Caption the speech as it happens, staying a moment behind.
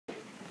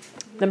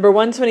Number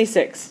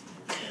 126.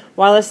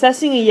 While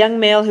assessing a young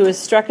male who is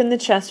struck in the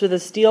chest with a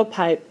steel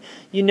pipe,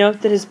 you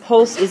note that his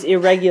pulse is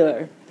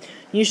irregular.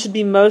 You should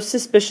be most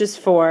suspicious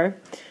for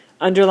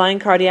underlying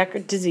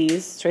cardiac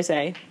disease, should I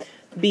say,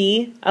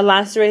 B, a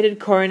lacerated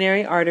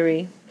coronary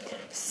artery,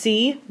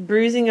 C,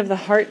 bruising of the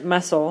heart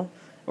muscle,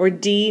 or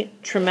D,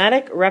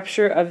 traumatic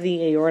rupture of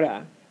the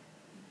aorta.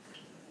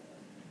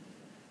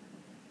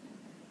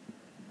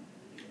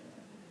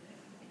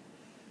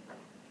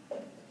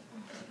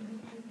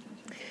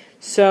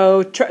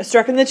 So,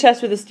 struck in the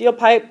chest with a steel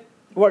pipe,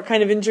 what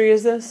kind of injury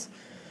is this?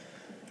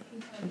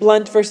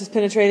 Blunt versus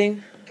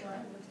penetrating?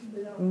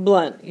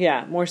 Blunt,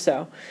 yeah, more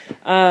so.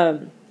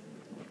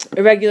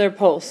 Irregular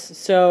pulse.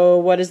 So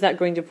what is that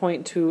going to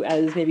point to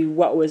as maybe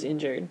what was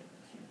injured?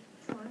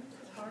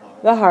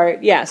 The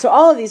heart, yeah. So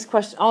all of these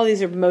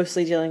are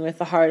mostly dealing with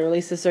the heart, or at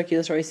least the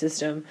circulatory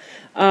system.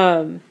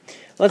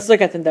 Let's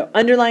look at them, though.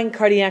 Underlying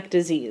cardiac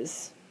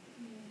disease.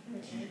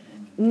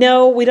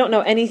 No, we don't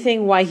know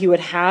anything why he would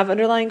have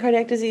underlying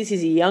cardiac disease.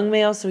 He's a young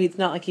male, so it's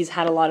not like he's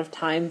had a lot of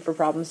time for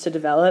problems to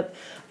develop.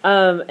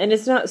 And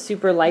it's not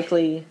super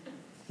likely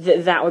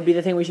that would be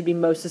the thing we should be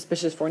most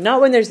suspicious for.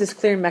 Not when there's this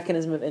clear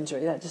mechanism of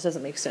injury. That just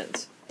doesn't make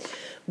sense.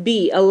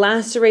 B, a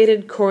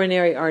lacerated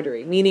coronary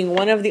artery, meaning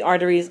one of the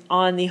arteries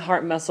on the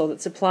heart muscle that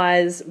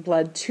supplies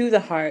blood to the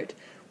heart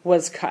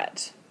was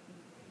cut.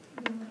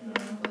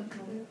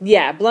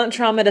 Yeah, blunt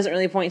trauma doesn't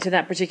really point to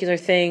that particular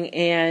thing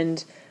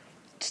and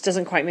just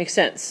doesn't quite make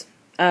sense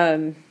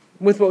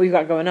with what we've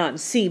got going on.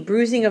 C,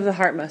 bruising of the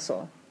heart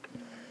muscle.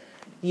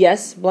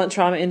 Yes, blunt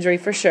trauma injury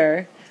for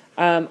sure.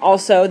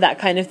 Also, that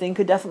kind of thing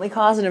could definitely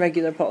cause an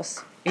irregular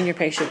pulse in your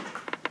patient.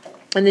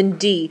 And then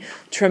D,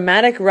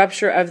 traumatic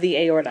rupture of the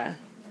aorta.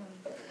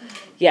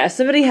 Yeah, if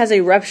somebody has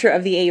a rupture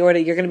of the aorta,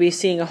 you're going to be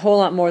seeing a whole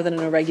lot more than an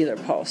irregular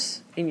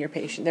pulse in your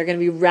patient. They're going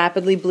to be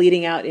rapidly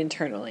bleeding out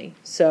internally.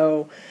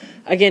 So,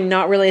 again,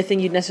 not really a thing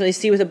you'd necessarily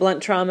see with a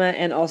blunt trauma,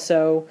 and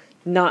also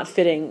not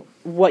fitting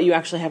what you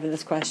actually have in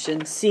this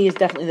question. C is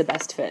definitely the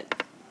best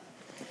fit.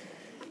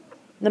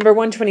 Number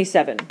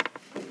 127.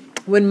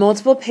 When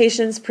multiple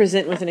patients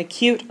present with an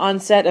acute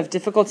onset of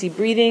difficulty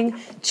breathing,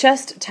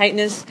 chest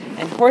tightness,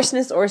 and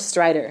hoarseness or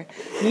stridor,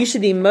 you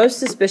should be most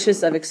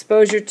suspicious of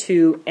exposure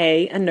to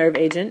A, a nerve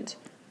agent,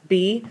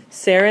 B,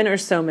 sarin or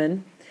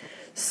soman,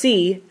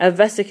 C, a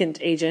vesicant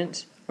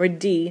agent, or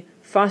D,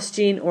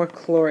 phosgene or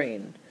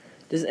chlorine.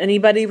 Does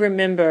anybody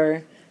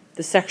remember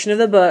the section of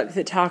the book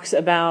that talks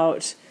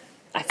about,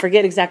 I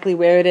forget exactly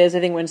where it is, I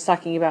think when it's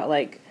talking about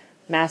like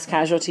mass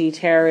casualty,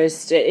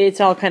 terrorist,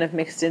 it's all kind of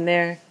mixed in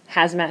there.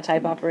 Hazmat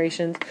type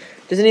operations.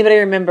 Does anybody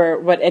remember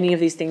what any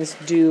of these things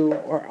do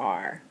or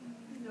are?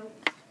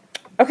 Nope.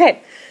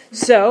 Okay,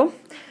 so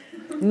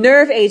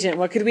nerve agent,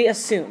 what could we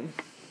assume?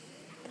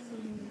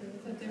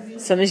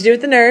 Something to do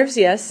with the nerves,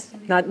 yes.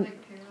 Not.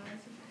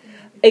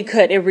 It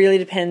could. It really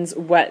depends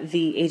what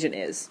the agent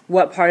is,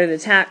 what part it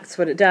attacks,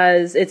 what it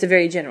does. It's a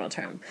very general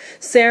term.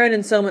 Sarin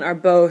and soman are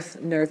both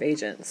nerve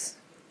agents.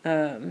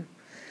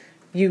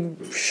 You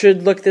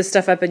should look this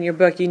stuff up in your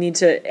book.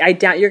 I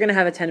doubt you're going to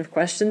have a ton of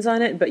questions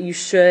on it, but you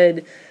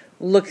should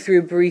look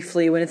through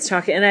briefly when it's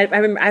talking. And I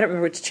don't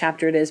remember which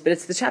chapter it is, but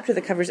it's the chapter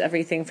that covers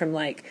everything from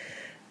like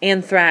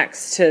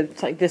anthrax to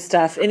like this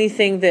stuff.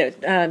 Anything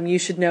that you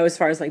should know as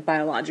far as like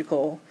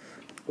biological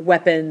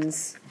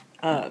weapons,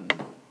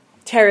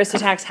 terrorist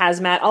attacks,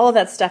 hazmat, all of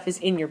that stuff is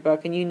in your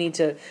book, and you need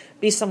to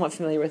be somewhat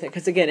familiar with it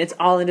because, again, it's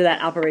all into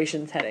that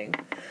operations heading.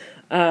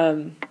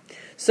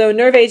 So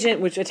nerve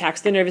agent, which attacks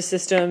the nervous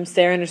system,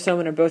 sarin or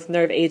soman are both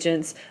nerve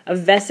agents. A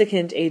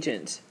vesicant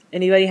agent.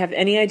 Anybody have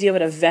any idea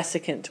what a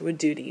vesicant would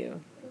do to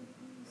you?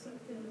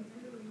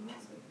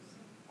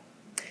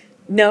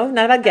 No,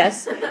 not a bad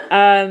guess.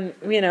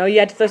 You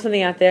had to throw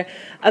something out there.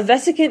 A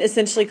vesicant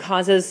essentially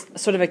causes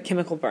sort of a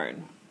chemical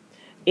burn.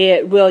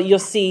 You'll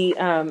see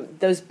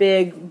those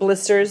big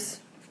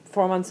blisters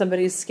form on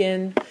somebody's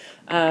skin.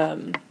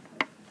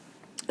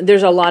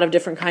 There's a lot of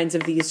different kinds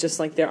of these, just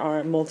like there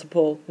are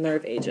multiple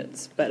nerve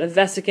agents. But a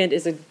vesicant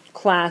is a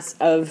class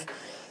of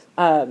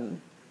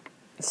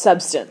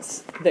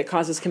substance that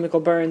causes chemical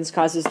burns,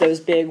 causes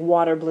those big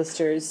water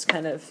blisters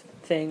kind of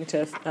thing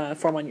to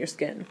form on your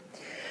skin.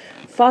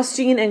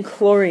 Phosgene and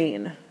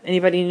chlorine.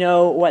 Anybody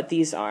know what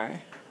these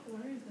are?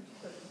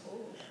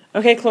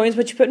 Okay, chlorine's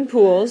what you put in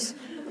pools.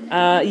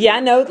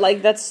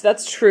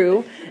 That's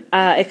true.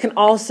 It can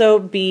also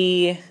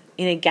be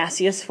in a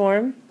gaseous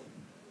form,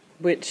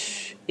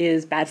 which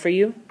is bad for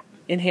you.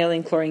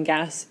 Inhaling chlorine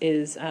gas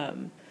is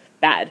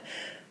bad.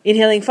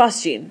 Inhaling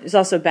phosgene is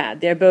also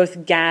bad. They're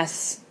both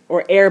gas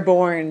or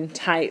airborne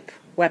type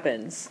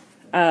weapons.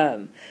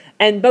 And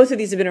both of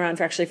these have been around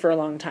for a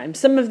long time.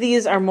 Some of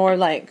these are more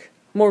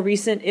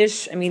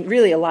recent-ish. I mean,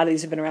 really, a lot of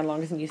these have been around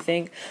longer than you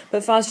think.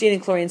 But phosgene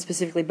and chlorine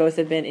specifically both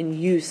have been in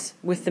use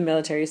with the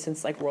military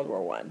since like World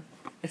War I,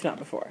 if not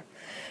before.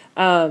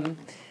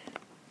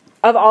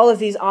 Of all of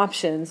these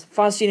options,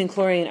 phosgene and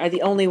chlorine are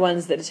the only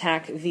ones that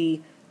attack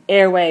the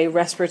airway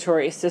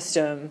respiratory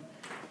system.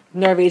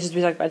 Nerve agents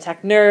we talked about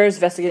attack nerves.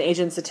 Vesicant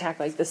agents attack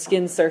like the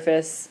skin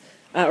surface.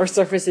 or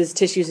surfaces,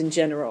 tissues in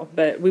general,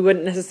 but we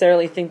wouldn't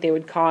necessarily think they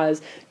would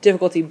cause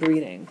difficulty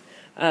breathing.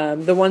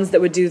 The ones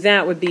that would do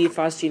that would be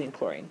phosgene and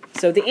chlorine.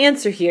 So the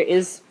answer here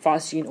is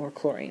phosgene or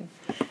chlorine.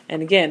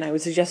 And again, I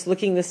would suggest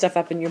looking this stuff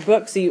up in your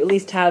book so you at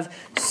least have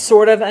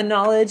sort of a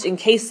knowledge. In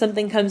case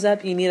something comes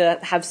up, you need to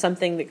have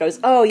something that goes,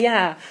 oh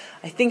yeah,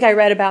 I think I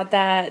read about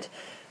that.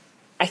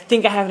 I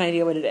think I have an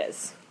idea what it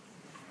is.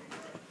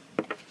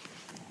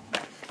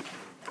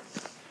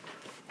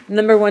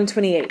 Number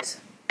 128.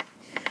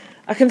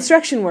 A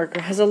construction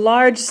worker has a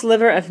large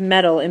sliver of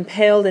metal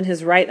impaled in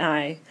his right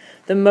eye.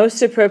 The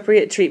most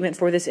appropriate treatment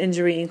for this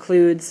injury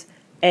includes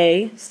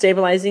A.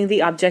 Stabilizing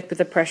the object with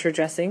a pressure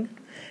dressing,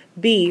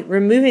 B.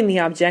 Removing the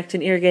object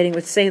and irrigating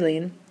with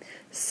saline,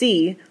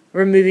 C.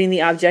 Removing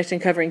the object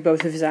and covering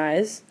both of his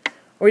eyes,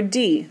 or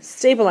D.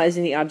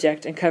 Stabilizing the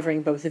object and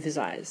covering both of his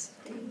eyes.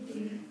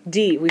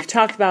 D. We've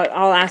talked about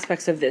all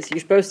aspects of this. You're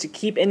supposed to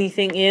keep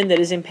anything in that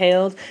is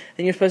impaled,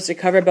 and you're supposed to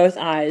cover both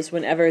eyes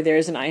whenever there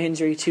is an eye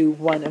injury to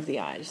one of the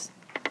eyes.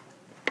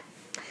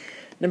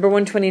 Number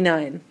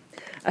 129.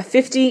 A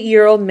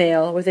 50-year-old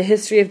male with a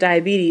history of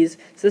diabetes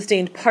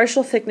sustained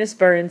partial thickness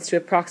burns to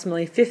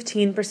approximately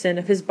 15%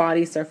 of his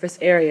body surface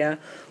area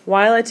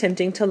while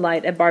attempting to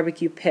light a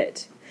barbecue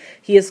pit.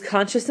 He is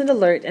conscious and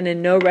alert and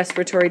in no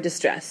respiratory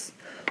distress.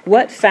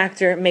 What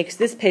factor makes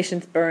this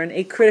patient's burn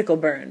a critical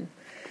burn?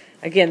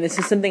 Again, this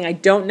is something I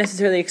don't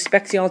necessarily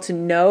expect you all to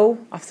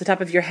know off the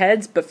top of your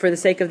heads, but for the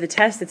sake of the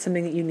test, it's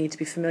something that you need to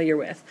be familiar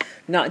with.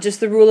 Not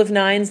just the rule of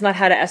nines, not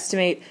how to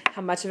estimate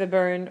how much of a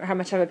burn or how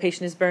much of a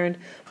patient is burned,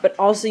 but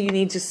also you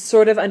need to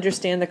sort of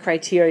understand the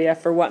criteria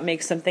for what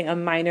makes something a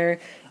minor,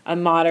 a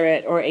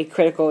moderate, or a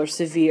critical or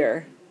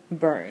severe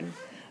burn.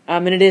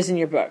 And it is in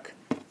your book.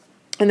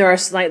 And there are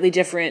slightly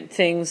different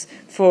things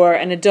for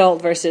an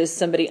adult versus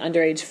somebody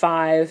under age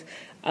 5.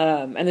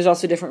 And there's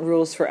also different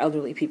rules for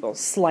elderly people,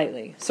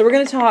 slightly. So we're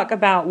going to talk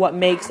about what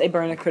makes a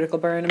burn a critical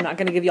burn. I'm not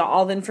going to give you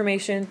all the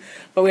information,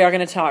 but we are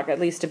going to talk at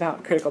least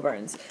about critical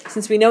burns.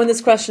 Since we know in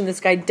this question this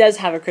guy does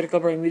have a critical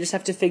burn, we just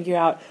have to figure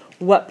out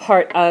what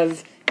part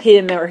of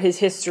him or his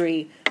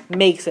history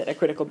makes it a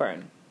critical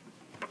burn.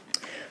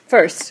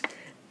 First,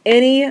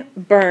 any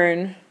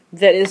burn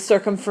that is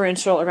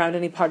circumferential around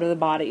any part of the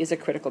body is a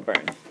critical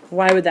burn.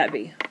 Why would that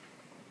be?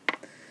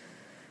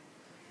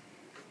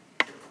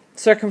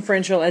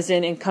 Circumferential as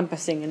in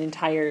encompassing an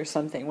entire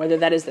something, whether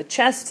that is the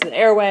chest, the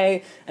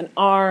airway, an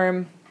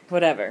arm,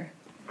 whatever.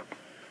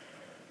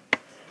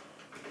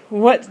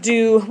 What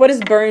does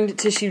burned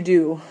tissue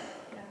do?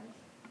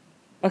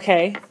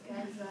 Okay.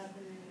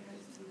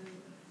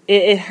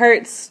 It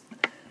hurts,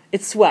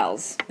 it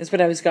swells, is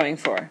what I was going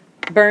for.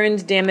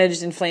 Burned,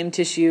 damaged, inflamed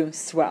tissue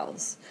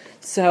swells.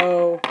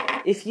 So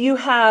if you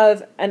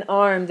have an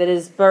arm that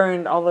is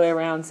burned all the way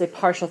around, say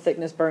partial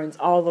thickness burns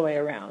all the way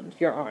around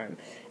your arm,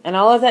 and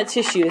all of that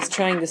tissue is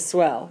trying to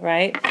swell,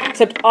 right?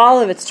 Except all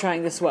of it's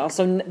trying to swell,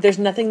 so there's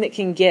nothing that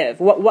can give.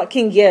 What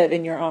can give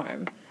in your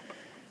arm?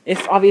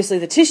 If obviously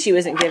the tissue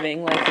isn't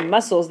giving, like the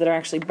muscles that are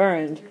actually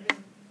burned,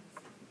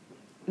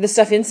 the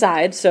stuff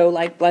inside, so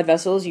like blood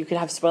vessels, you could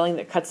have swelling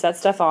that cuts that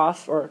stuff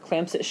off or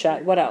clamps it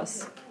shut. What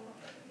else?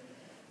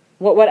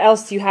 What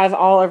else do you have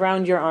all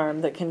around your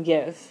arm that can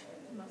give?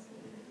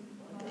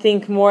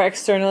 Think more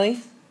externally.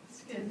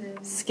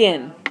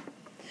 Skin.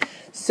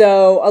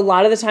 So a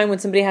lot of the time when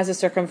somebody has a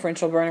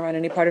circumferential burn around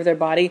any part of their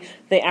body,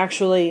 they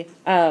actually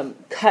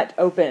cut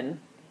open,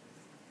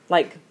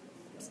 like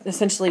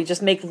essentially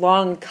just make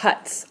long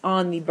cuts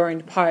on the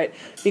burned part,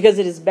 because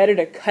it is better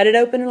to cut it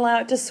open and allow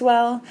it to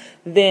swell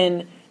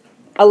than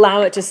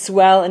allow it to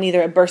swell and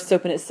either it bursts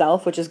open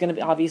itself, which is going to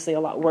be obviously a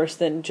lot worse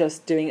than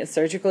just doing it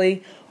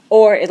surgically,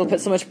 or it'll put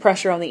so much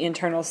pressure on the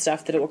internal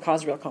stuff that it will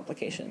cause real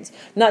complications.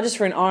 Not just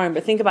for an arm,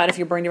 but think about if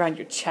you're burned around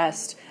your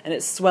chest and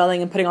it's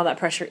swelling and putting all that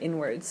pressure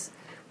inwards.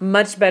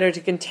 Much better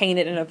to contain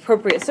it in an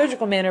appropriate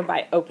surgical manner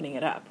by opening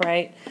it up,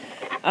 right?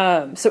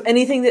 So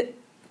anything that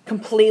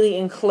completely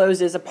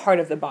encloses a part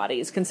of the body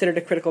is considered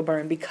a critical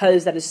burn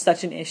because that is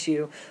such an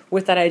issue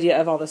with that idea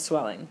of all the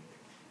swelling.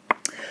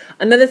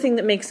 Another thing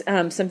that makes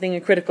something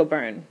a critical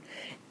burn,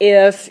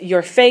 if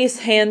your face,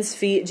 hands,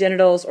 feet,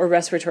 genitals, or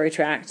respiratory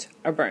tract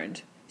are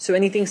burned. So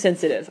anything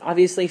sensitive.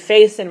 Obviously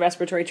face and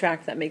respiratory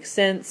tract, that makes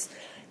sense.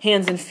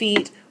 Hands and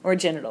feet, or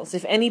genitals.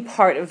 If any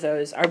part of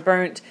those are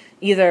burnt,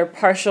 either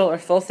partial or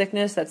full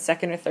thickness, that's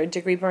second or third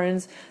degree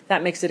burns,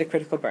 that makes it a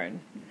critical burn.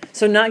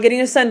 So not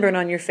getting a sunburn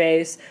on your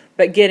face,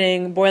 but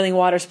getting boiling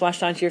water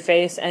splashed onto your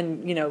face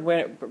and, when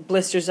it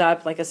blisters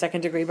up like a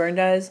second degree burn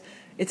does,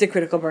 it's a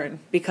critical burn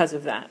because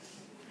of that.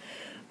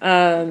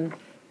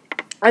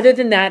 Other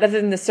than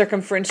the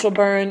circumferential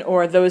burn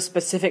or those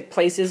specific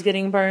places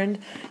getting burned,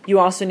 you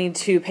also need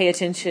to pay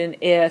attention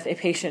if a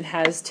patient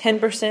has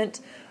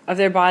 10% of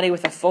their body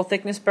with a full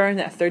thickness burn,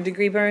 that third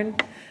degree burn,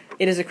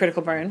 it is a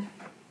critical burn.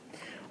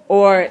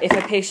 Or if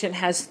a patient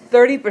has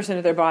 30%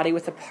 of their body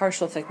with a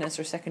partial thickness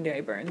or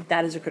secondary burn,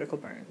 that is a critical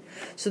burn.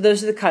 So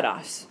those are the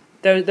cutoffs.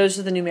 Those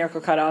are the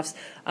numerical cutoffs.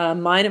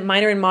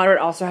 Minor and moderate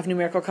also have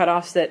numerical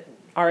cutoffs that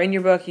are in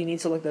your book. You need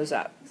to look those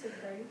up. 30%?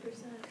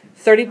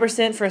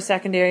 30% for a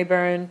secondary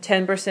burn,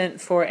 10%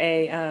 for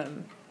a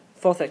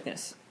full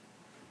thickness,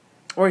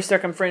 or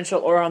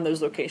circumferential, or on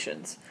those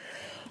locations.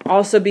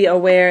 Also be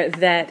aware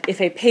that if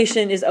a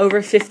patient is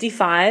over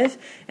 55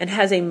 and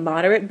has a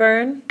moderate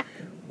burn,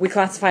 we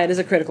classify it as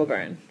a critical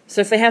burn. So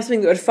if they have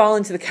something that would fall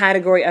into the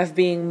category of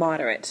being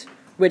moderate,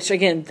 which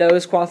again,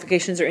 those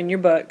qualifications are in your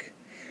book,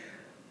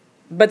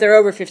 but they're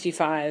over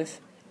 55,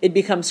 it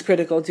becomes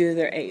critical due to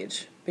their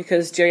age,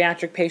 because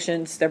geriatric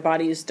patients, their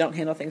bodies don't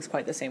handle things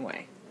quite the same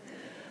way.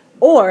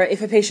 Or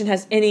if a patient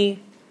has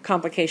any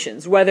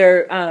complications,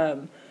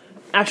 whether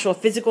actual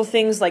physical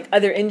things like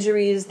other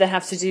injuries that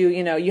have to do,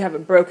 you have a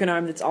broken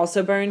arm that's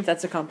also burned,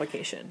 that's a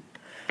complication.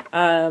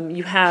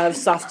 You have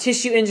soft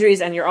tissue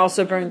injuries and you're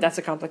also burned, that's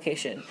a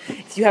complication.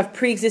 If you have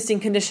pre-existing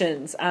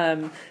conditions,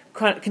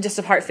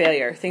 congestive heart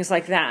failure, things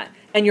like that,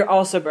 and you're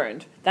also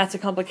burned, that's a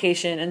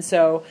complication. And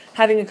so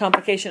having a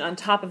complication on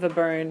top of a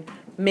burn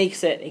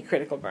makes it a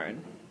critical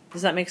burn.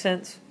 Does that make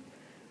sense?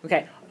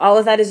 Okay, all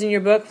of that is in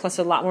your book, plus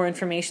a lot more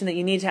information that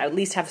you need to at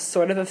least have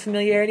sort of a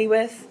familiarity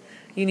with.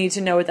 You need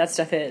to know what that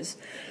stuff is.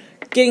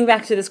 Getting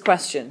back to this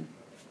question,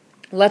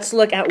 let's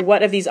look at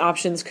what of these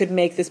options could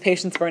make this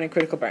patient's burn a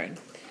critical burn.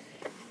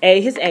 A,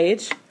 his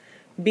age,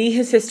 B,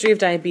 his history of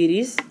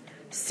diabetes,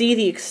 C,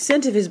 the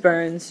extent of his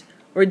burns,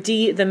 or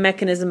D, the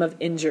mechanism of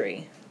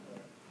injury.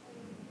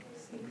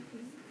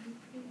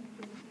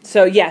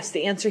 So yes,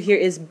 the answer here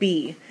is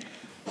B.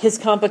 His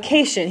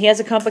complication, he has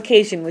a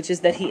complication, which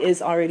is that he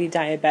is already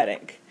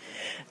diabetic.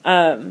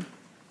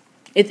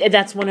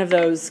 That's one of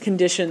those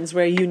conditions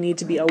where you need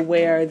to be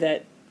aware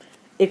that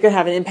it could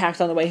have an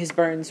impact on the way his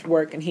burns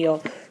work and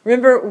heal.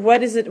 Remember,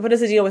 what is the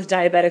deal with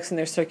diabetics and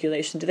their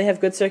circulation? Do they have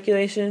good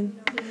circulation?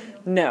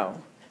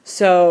 No.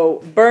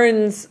 So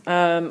burns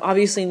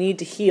obviously need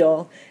to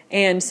heal,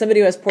 and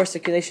somebody who has poor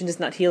circulation does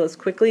not heal as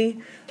quickly.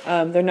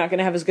 They're not going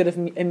to have as good of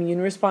immune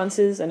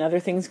responses and other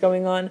things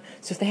going on.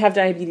 So if they have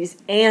diabetes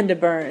and a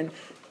burn,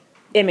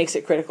 it makes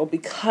it critical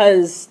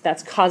because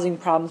that's causing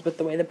problems with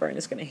the way the burn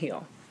is going to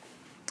heal.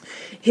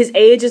 His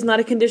age is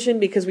not a condition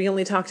because we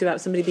only talked about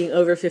somebody being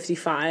over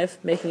 55,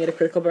 making it a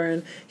critical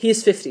burn.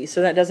 He's 50,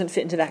 so that doesn't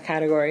fit into that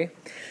category.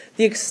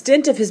 The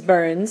extent of his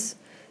burns,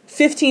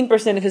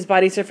 15% of his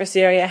body surface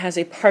area has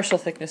a partial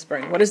thickness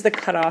burn. What is the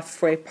cutoff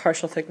for a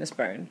partial thickness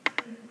burn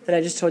that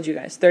I just told you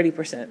guys?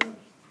 30%.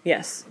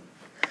 Yes.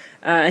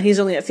 And he's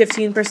only at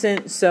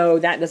 15%, so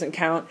that doesn't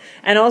count.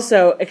 And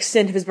also,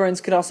 extent of his burns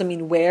could also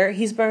mean where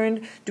he's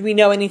burned. Do we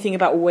know anything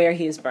about where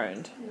he is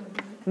burned?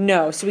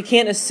 No, so we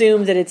can't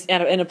assume that it's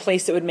in a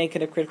place that would make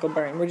it a critical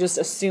burn. We're just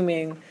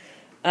assuming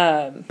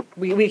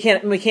we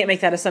can't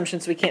make that assumption,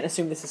 so we can't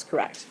assume this is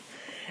correct.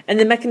 And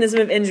the mechanism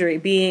of injury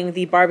being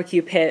the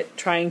barbecue pit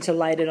trying to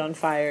light it on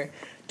fire.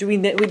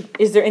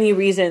 Is there any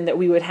reason that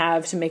we would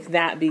have to make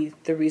that be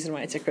the reason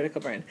why it's a critical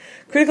burn?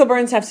 Critical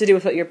burns have to do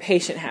with what your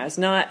patient has,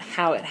 not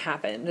how it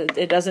happened.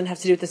 It doesn't have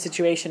to do with the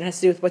situation. It has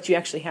to do with what you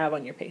actually have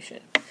on your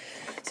patient.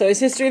 So his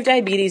history of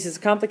diabetes is a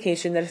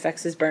complication that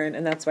affects his burn,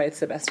 and that's why it's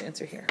the best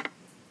answer here.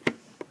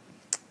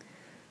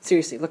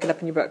 Seriously, look it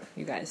up in your book,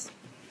 you guys.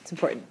 It's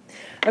important.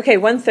 Okay,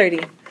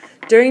 130.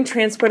 During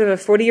transport of a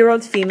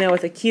 40-year-old female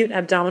with acute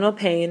abdominal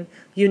pain,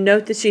 you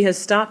note that she has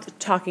stopped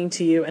talking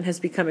to you and has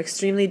become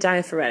extremely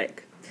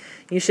diaphoretic.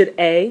 You should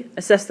A,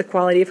 assess the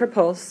quality of her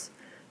pulse,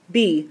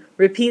 B,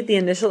 repeat the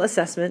initial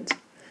assessment,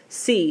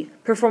 C,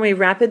 perform a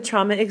rapid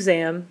trauma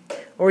exam,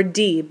 or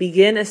D,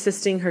 begin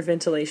assisting her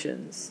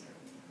ventilations.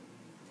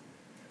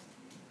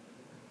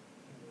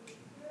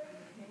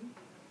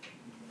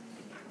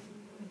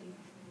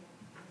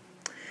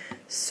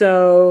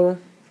 So,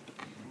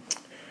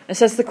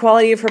 assess the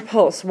quality of her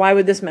pulse. Why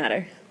would this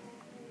matter?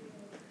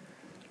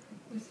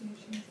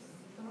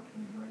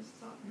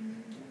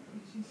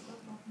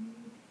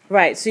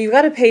 Right, so you've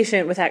got a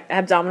patient with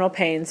abdominal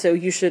pain, so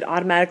you should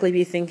automatically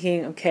be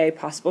thinking, okay,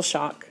 possible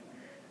shock.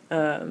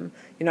 You're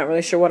not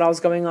really sure what all's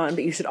going on,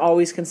 but you should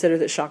always consider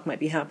that shock might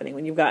be happening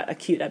when you've got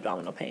acute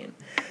abdominal pain.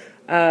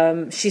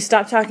 She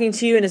stopped talking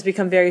to you and has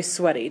become very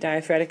sweaty.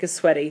 Diaphoretic is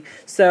sweaty.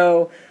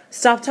 So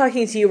stop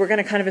talking to you, we're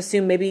going to kind of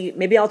assume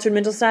maybe altered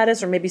mental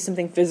status or maybe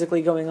something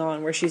physically going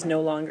on where she's no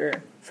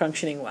longer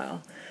functioning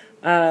well.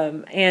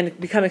 And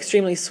become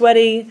extremely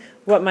sweaty,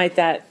 what might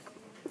that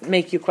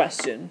make you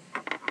question?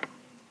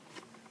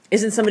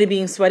 Isn't somebody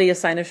being sweaty a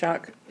sign of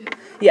shock?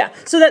 Yeah,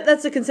 so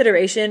that's a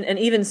consideration, and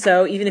even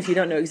so, even if you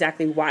don't know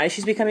exactly why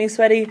she's becoming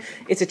sweaty,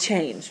 it's a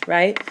change,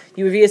 right?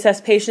 You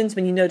reassess patients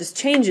when you notice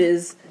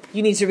changes,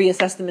 you need to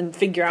reassess them and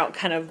figure out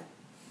kind of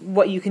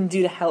what you can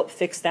do to help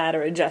fix that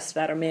or adjust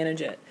that or manage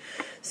it.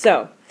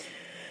 So,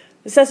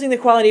 assessing the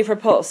quality of her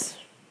pulse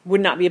would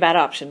not be a bad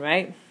option,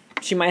 right?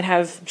 She might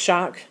have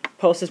shock.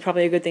 Pulse is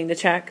probably a good thing to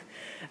check.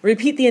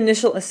 Repeat the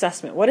initial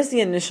assessment. What is the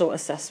initial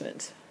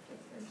assessment?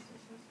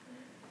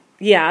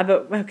 Yeah,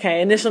 but okay,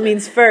 initial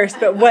means first,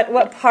 but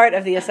what part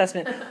of the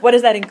assessment? What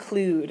does that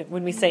include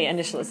when we say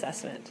initial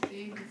assessment?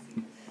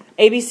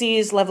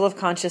 ABCs, level of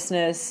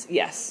consciousness,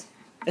 yes,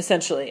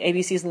 essentially.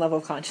 ABCs and level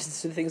of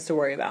consciousness are the things to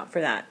worry about for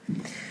that.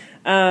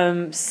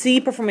 C,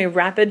 perform a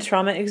rapid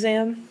trauma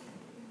exam.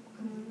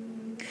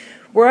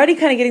 we're already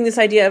kind of getting this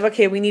idea of,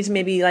 okay, we need to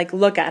maybe like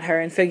look at her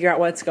and figure out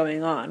what's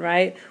going on,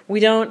 right?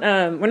 We're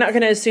not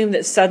going to assume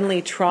that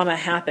suddenly trauma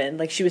happened.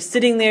 Like she was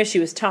sitting there, she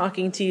was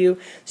talking to you,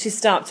 she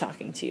stopped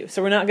talking to you.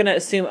 So we're not going to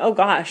assume, oh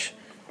gosh,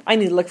 I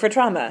need to look for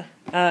trauma.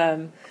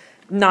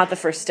 Not the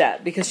first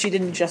step, because she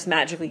didn't just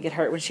magically get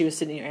hurt when she was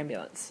sitting in your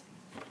ambulance.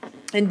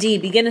 And D,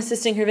 begin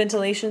assisting her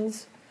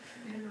ventilations.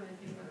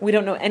 We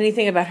don't know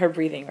anything about her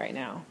breathing right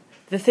now.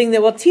 The thing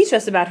that will teach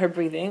us about her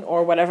breathing,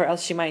 or whatever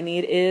else she might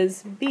need,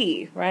 is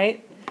B,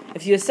 right?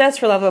 If you assess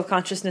her level of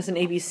consciousness in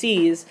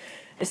ABCs,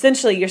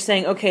 essentially you're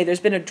saying, okay, there's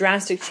been a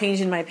drastic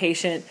change in my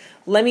patient.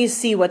 Let me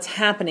see what's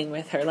happening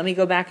with her. Let me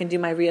go back and do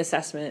my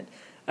reassessment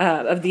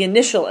of the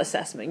initial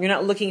assessment. You're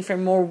not looking for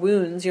more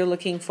wounds. You're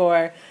looking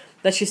for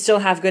that she still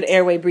have good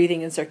airway,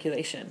 breathing, and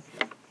circulation.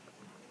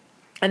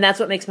 And that's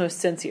what makes most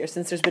sense here,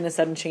 since there's been a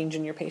sudden change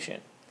in your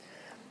patient.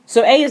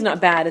 So A is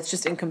not bad, it's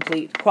just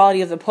incomplete.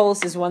 Quality of the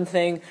pulse is one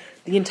thing.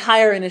 The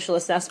entire initial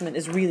assessment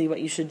is really what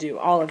you should do,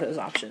 all of those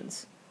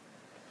options.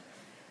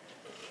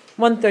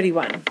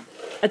 131.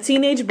 A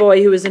teenage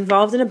boy who is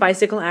involved in a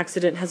bicycle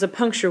accident has a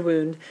puncture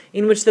wound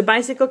in which the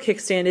bicycle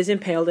kickstand is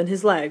impaled in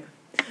his leg.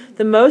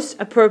 The most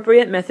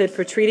appropriate method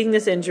for treating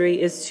this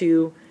injury is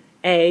to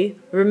A.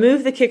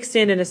 Remove the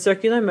kickstand in a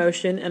circular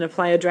motion and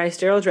apply a dry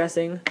sterile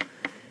dressing.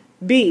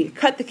 B.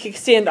 Cut the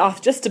kickstand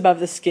off just above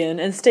the skin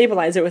and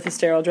stabilize it with a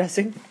sterile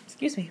dressing.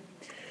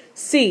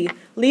 C.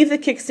 Leave the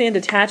kickstand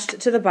attached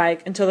to the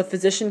bike until the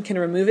physician can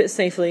remove it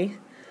safely.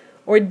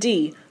 Or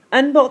D.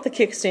 Unbolt the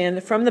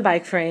kickstand from the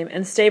bike frame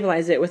and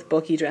stabilize it with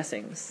bulky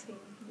dressings.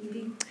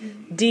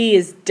 D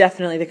is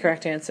definitely the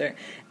correct answer.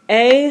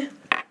 A.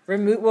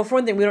 Well, for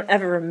one thing, we don't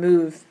ever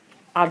remove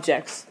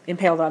objects,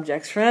 impaled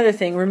objects. For another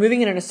thing,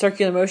 removing it in a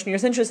circular motion, you're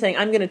essentially saying,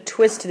 I'm going to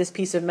twist this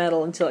piece of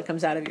metal until it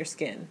comes out of your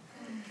skin.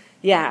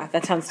 Yeah,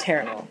 that sounds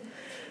terrible.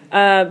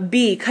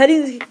 B,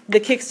 cutting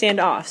the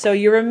kickstand off. So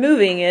you're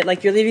removing it,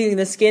 like you're leaving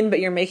the skin, but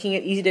you're making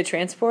it easy to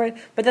transport.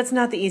 But that's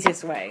not the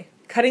easiest way.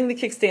 Cutting the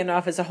kickstand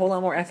off is a whole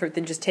lot more effort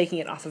than just taking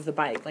it off of the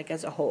bike, like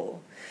as a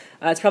whole.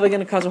 It's probably going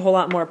to cause a whole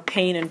lot more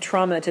pain and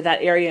trauma to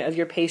that area of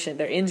your patient,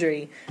 their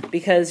injury,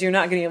 because you're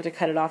not going to be able to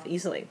cut it off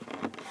easily.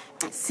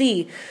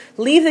 C,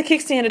 leave the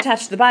kickstand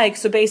attached to the bike.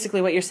 So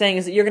basically what you're saying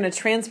is that you're going to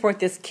transport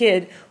this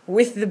kid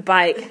with the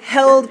bike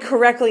held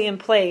correctly in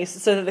place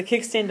so that the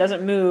kickstand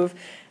doesn't move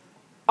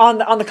on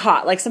the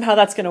cot. Like somehow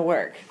that's going to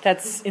work.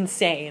 That's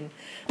insane.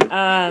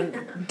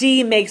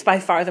 D makes by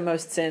far the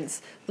most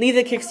sense. Leave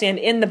the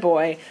kickstand in the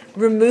boy.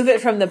 Remove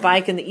it from the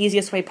bike in the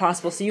easiest way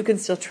possible so you can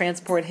still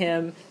transport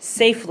him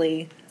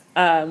safely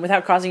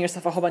without causing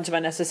yourself a whole bunch of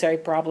unnecessary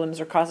problems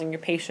or causing your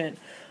patient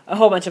a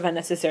whole bunch of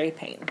unnecessary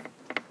pain.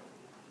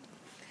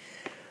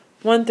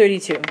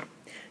 132.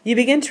 You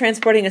begin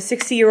transporting a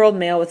 60-year-old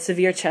male with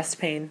severe chest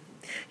pain.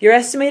 Your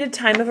estimated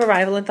time of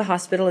arrival at the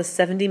hospital is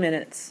 70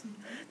 minutes.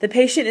 The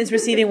patient is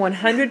receiving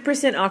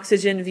 100%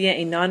 oxygen via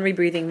a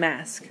non-rebreathing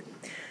mask.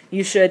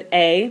 You should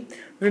A.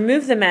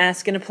 Remove the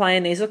mask and apply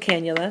a nasal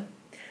cannula.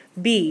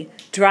 B.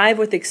 Drive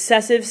with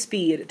excessive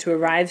speed to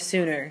arrive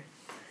sooner.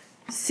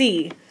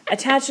 C.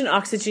 Attach an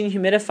oxygen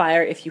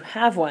humidifier if you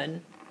have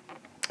one.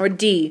 Or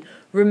D.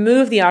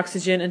 Remove the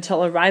oxygen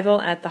until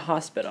arrival at the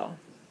hospital.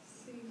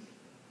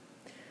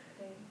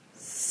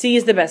 C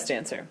is the best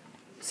answer.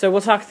 So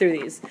we'll talk through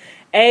these.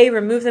 A.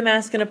 Remove the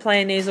mask and apply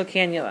a nasal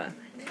cannula.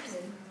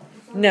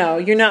 No,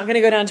 you're not going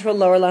to go down to a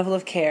lower level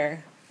of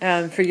care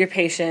for your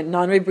patient.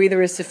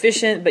 Non-rebreather is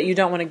sufficient, but you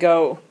don't want to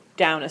go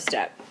down a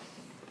step.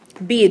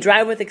 B.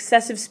 Drive with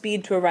excessive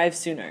speed to arrive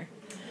sooner.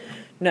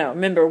 No,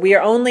 remember, we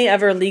are only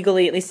ever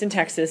legally, at least in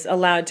Texas,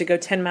 allowed to go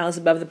 10 miles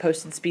above the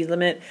posted speed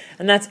limit,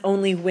 and that's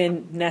only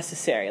when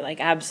necessary,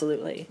 like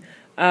absolutely.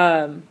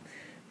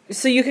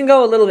 So you can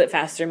go a little bit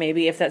faster,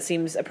 maybe, if that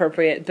seems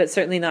appropriate, but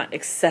certainly not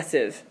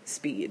excessive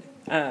speed.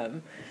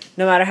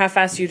 No matter how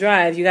fast you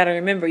drive, you got to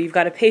remember you've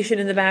got a patient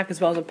in the back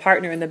as well as a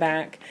partner in the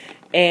back,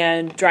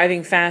 and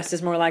driving fast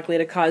is more likely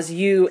to cause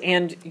you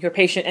and your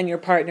patient and your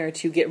partner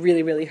to get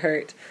really, really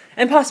hurt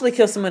and possibly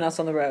kill someone else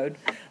on the road.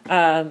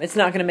 It's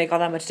not going to make all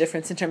that much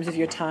difference in terms of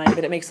your time,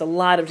 but it makes a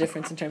lot of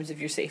difference in terms of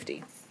your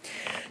safety.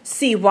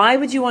 C, why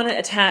would you want to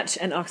attach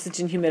an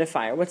oxygen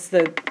humidifier? What's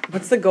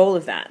the goal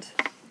of that?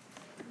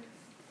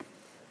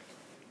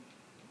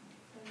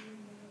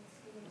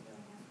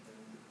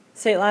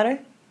 Say it louder.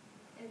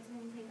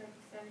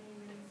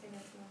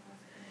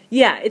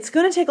 Yeah, it's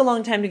going to take a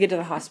long time to get to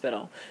the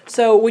hospital.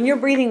 So when you're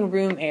breathing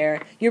room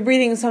air, you're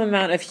breathing some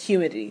amount of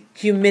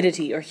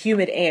humidity or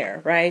humid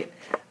air, right?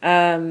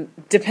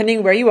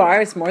 Depending where you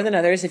are, it's more than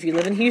others. If you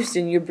live in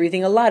Houston, you're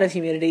breathing a lot of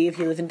humidity. If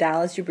you live in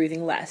Dallas, you're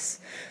breathing less.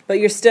 But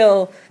you're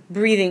still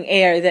breathing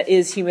air that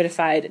is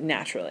humidified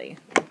naturally.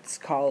 It's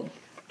called,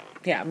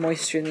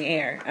 moisture in the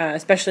air.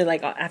 Especially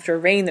like after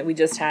rain that we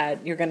just had,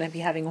 you're going to be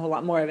having a whole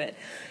lot more of it.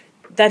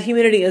 That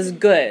humidity is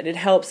good. It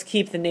helps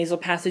keep the nasal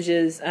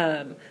passages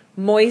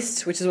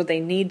moist, which is what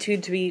they need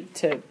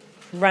to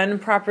run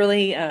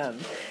properly.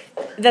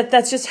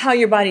 That's just how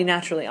your body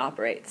naturally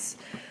operates.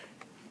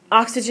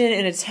 Oxygen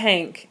in a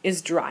tank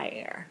is dry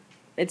air.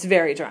 It's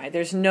very dry.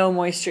 There's no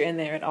moisture in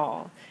there at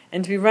all.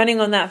 And to be running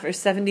on that for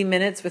 70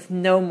 minutes with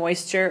no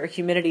moisture or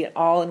humidity at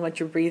all in what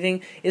you're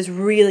breathing is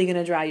really going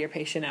to dry your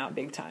patient out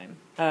big time.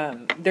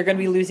 They're going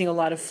to be losing a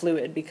lot of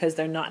fluid because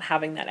they're not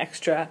having that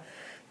extra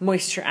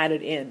moisture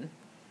added in.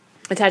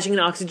 Attaching an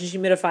oxygen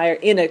humidifier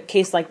in a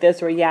case like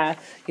this where, your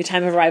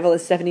time of arrival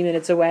is 70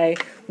 minutes away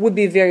would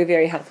be very,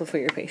 very helpful for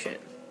your patient.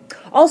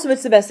 Also,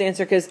 it's the best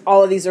answer because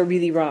all of these are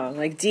really wrong.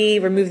 Like D,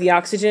 remove the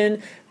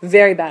oxygen,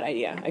 very bad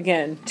idea.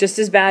 Again, just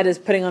as bad as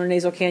putting on a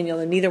nasal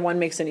cannula, and neither one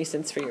makes any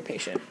sense for your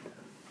patient.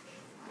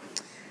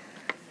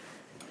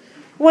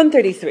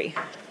 133.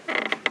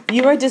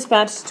 You are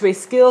dispatched to a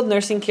skilled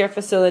nursing care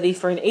facility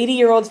for an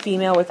 80-year-old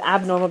female with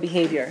abnormal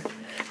behavior.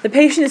 The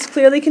patient is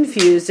clearly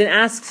confused and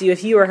asks you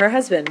if you are her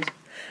husband.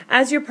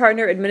 As your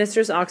partner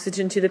administers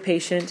oxygen to the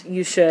patient,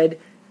 you should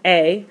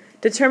A.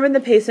 Determine the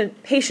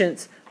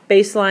patient's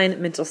baseline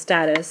mental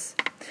status.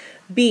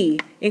 B.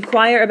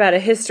 Inquire about a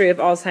history of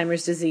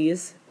Alzheimer's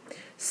disease.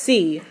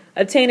 C.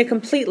 Obtain a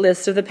complete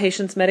list of the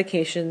patient's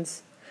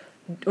medications.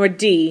 Or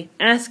D.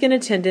 Ask an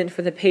attendant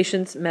for the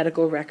patient's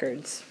medical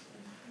records.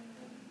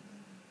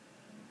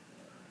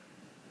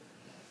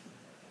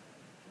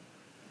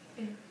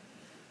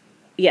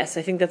 Yes,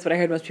 I think that's what I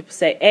heard most people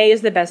say. A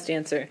is the best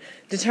answer.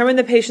 Determine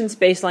the patient's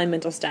baseline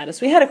mental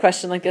status. We had a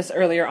question like this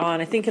earlier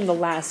on, I think in the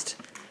last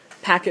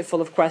packet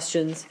full of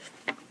questions.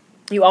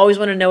 You always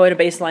want to know what a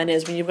baseline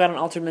is when you've got an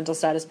altered mental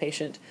status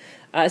patient,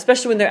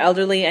 especially when they're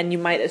elderly and you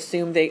might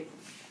assume they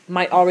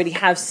might already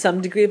have some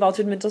degree of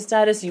altered mental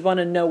status. You want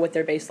to know what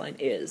their baseline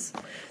is.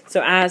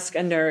 So ask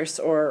a nurse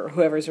or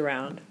whoever's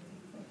around.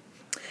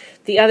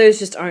 The others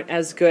just aren't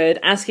as good.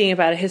 Asking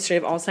about a history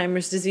of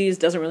Alzheimer's disease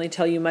doesn't really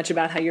tell you much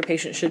about how your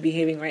patient should be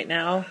behaving right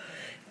now.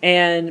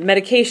 And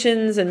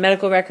medications and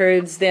medical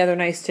records, they're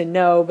nice to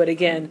know, but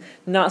again,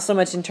 not so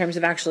much in terms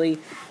of actually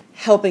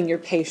helping your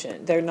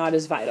patient. They're not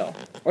as vital,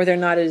 or they're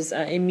not as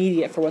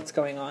immediate for what's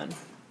going on.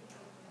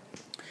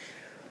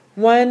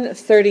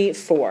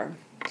 134.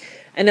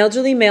 An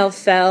elderly male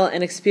fell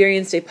and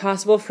experienced a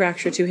possible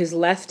fracture to his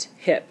left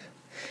hip.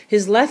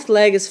 His left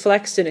leg is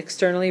flexed and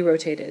externally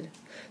rotated.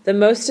 The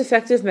most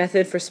effective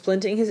method for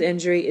splinting his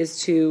injury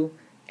is to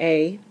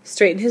A.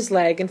 Straighten his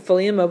leg and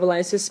fully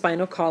immobilize his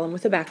spinal column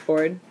with a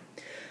backboard.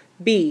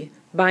 B.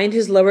 Bind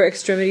his lower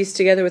extremities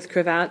together with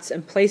cravats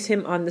and place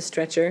him on the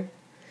stretcher.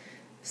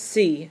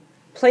 C.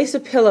 Place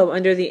a pillow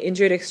under the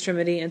injured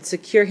extremity and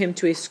secure him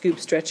to a scoop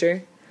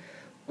stretcher.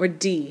 Or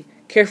D.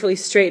 Carefully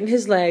straighten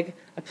his leg,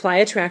 apply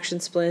a traction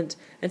splint,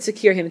 and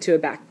secure him to a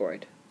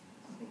backboard.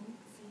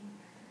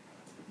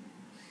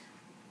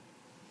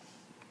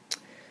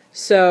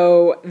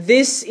 So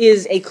this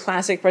is a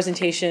classic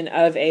presentation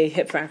of a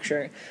hip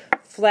fracture.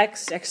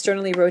 Flexed,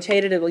 externally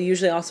rotated, it will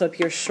usually also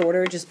appear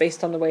shorter just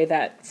based on the way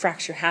that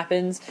fracture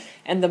happens.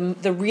 And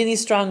the really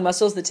strong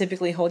muscles that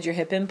typically hold your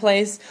hip in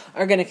place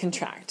are going to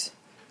contract.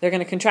 They're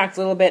going to contract a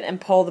little bit and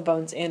pull the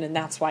bones in, and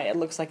that's why it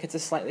looks like it's a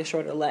slightly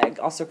shorter leg,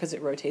 also because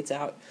it rotates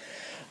out.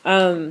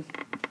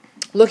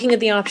 Looking at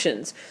the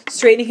options,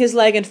 straightening his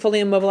leg and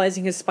fully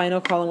immobilizing his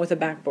spinal column with a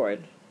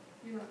backboard.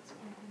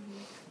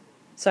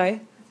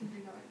 Sorry?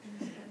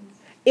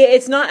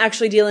 It's not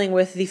actually dealing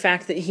with the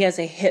fact that he has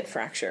a hip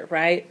fracture,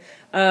 right?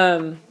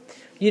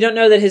 You don't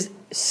know that his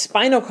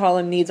spinal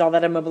column needs all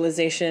that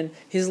immobilization.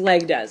 His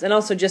leg does. And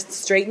also just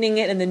straightening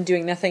it and then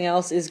doing nothing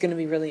else is going to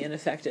be really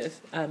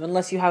ineffective.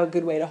 Unless you have a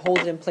good way to hold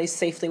it in place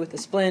safely with the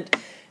splint,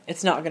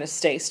 it's not going to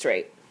stay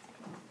straight.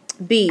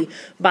 B.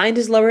 Bind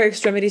his lower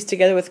extremities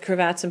together with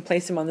cravats and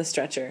place him on the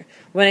stretcher.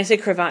 When I say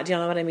cravat, do you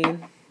know what I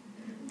mean?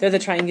 They're the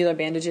triangular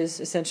bandages,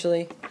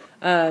 essentially.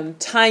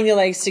 Tying the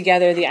legs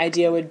together, the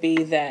idea would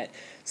be that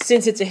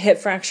since it's a hip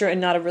fracture and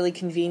not a really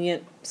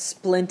convenient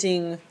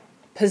splinting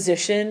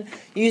position,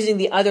 using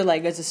the other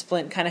leg as a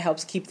splint kind of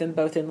helps keep them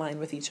both in line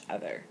with each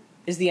other,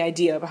 is the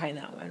idea behind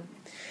that one.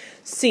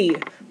 C.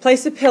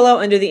 Place a pillow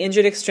under the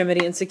injured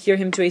extremity and secure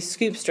him to a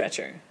scoop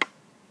stretcher.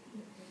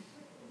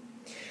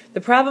 The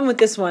problem with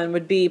this one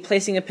would be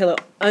placing a pillow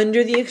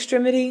under the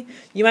extremity.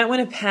 You might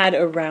want to pad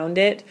around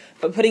it,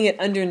 but putting it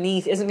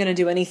underneath isn't going to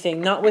do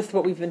anything, not with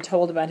what we've been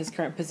told about his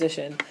current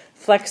position.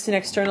 Flexed and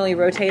externally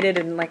rotated,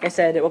 and like I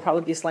said, it will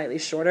probably be slightly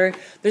shorter.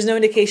 There's no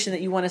indication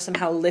that you want to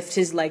somehow lift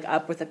his leg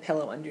up with a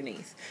pillow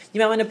underneath.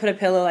 You might want to put a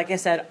pillow, like I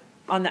said,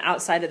 on the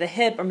outside of the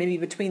hip or maybe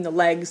between the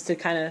legs to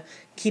kind of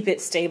keep it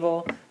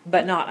stable,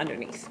 but not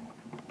underneath.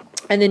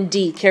 And then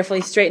D, carefully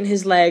straighten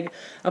his leg,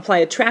 apply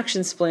a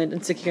traction splint,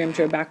 and secure him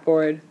to a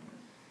backboard.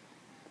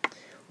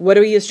 What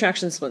do we use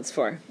traction splints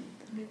for?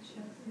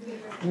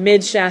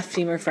 Mid-shaft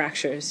femur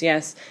fractures,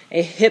 yes.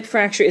 A hip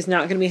fracture is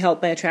not going to be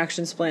helped by a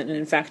traction splint, and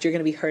in fact, you're going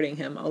to be hurting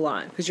him a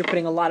lot because you're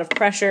putting a lot of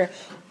pressure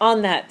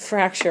on that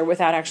fracture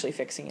without actually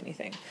fixing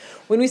anything.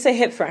 When we say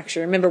hip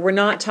fracture, remember, we're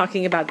not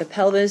talking about the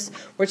pelvis.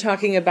 We're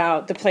talking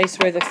about the place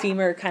where the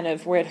femur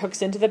where it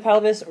hooks into the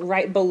pelvis,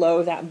 right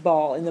below that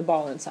ball in the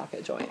ball and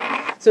socket joint.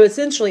 So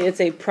essentially, it's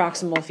a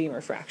proximal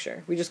femur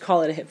fracture. We just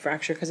call it a hip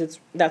fracture because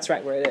that's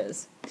right where it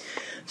is.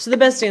 So the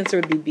best answer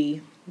would be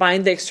B.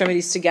 bind the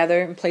extremities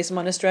together and place them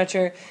on a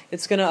stretcher,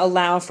 it's going to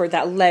allow for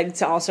that leg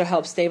to also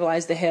help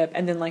stabilize the hip.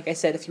 And then, like I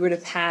said, if you were to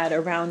pad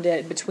around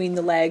it between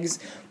the legs,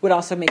 would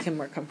also make him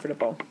more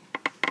comfortable.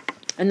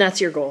 And that's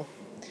your goal.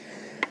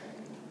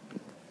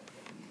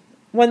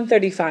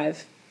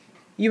 135.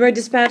 You are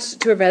dispatched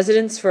to a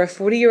residence for a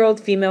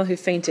 40-year-old female who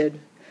fainted.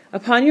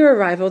 Upon your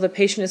arrival, the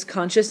patient is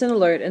conscious and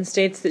alert and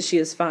states that she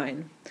is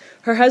fine.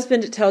 Her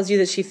husband tells you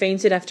that she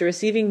fainted after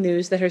receiving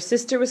news that her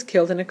sister was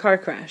killed in a car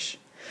crash.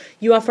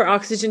 You offer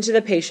oxygen to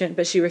the patient,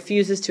 but she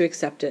refuses to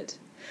accept it.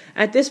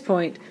 At this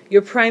point,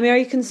 your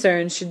primary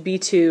concern should be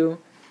to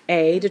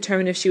A.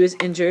 Determine if she was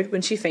injured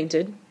when she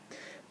fainted.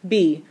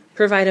 B.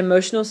 Provide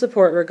emotional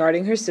support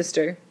regarding her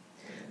sister.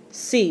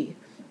 C.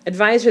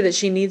 Advise her that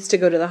she needs to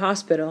go to the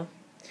hospital.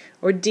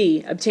 Or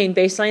D. Obtain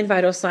baseline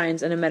vital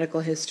signs and a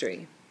medical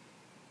history.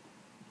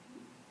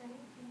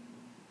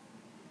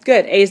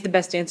 Good. A is the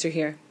best answer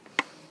here.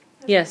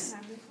 Yes.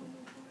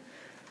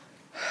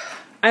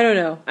 I don't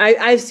know.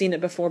 I've seen it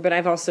before, but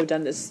I've also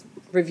done this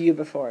review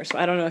before, so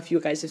I don't know if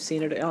you guys have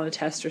seen it on a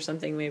test or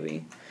something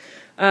maybe.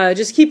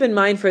 Just keep in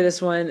mind for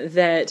this one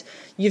that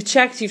you've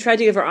tried to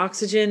give her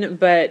oxygen,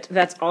 but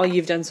that's all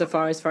you've done so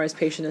far as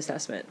patient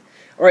assessment.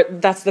 Or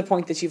that's the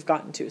point that you've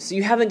gotten to. So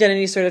you haven't done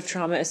any sort of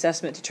trauma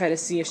assessment to try to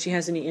see if she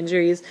has any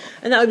injuries,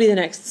 and that would be the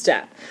next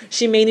step.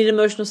 She may need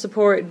emotional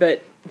support,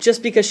 but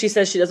just because she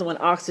says she doesn't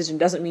want oxygen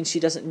doesn't mean she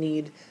doesn't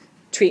need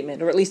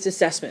treatment, or at least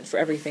assessment for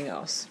everything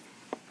else.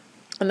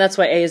 And that's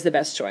why A is the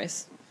best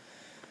choice.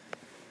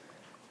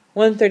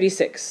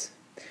 136.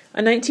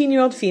 A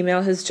 19-year-old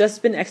female has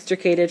just been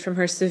extricated from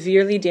her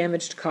severely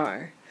damaged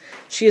car.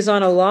 She is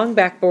on a long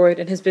backboard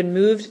and has been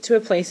moved to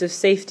a place of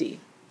safety.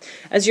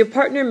 As your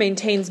partner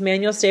maintains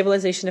manual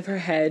stabilization of her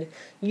head,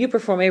 you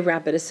perform a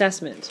rapid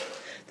assessment.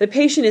 The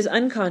patient is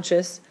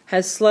unconscious,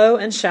 has slow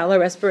and shallow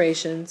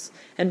respirations,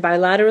 and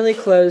bilaterally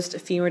closed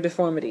femur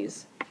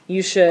deformities.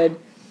 You should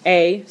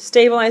A.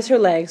 Stabilize her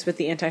legs with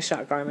the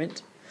anti-shock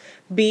garment.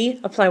 B.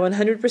 Apply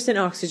 100%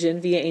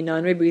 oxygen via a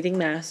non-rebreathing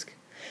mask.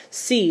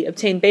 C.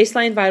 Obtain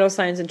baseline vital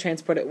signs and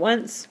transport at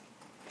once.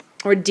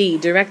 Or D.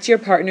 Direct your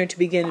partner to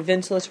begin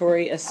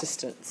ventilatory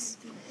assistance.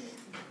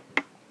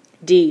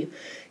 D.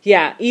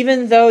 Yeah,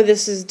 even though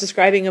this is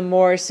describing a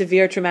more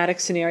severe traumatic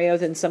scenario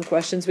than some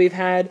questions we've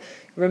had,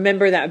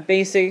 remember that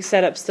basic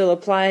setup still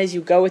applies. You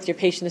go with your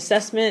patient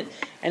assessment,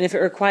 and if it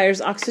requires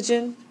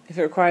oxygen, if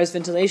it requires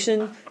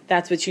ventilation,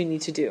 that's what you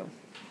need to do.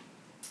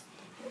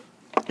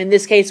 In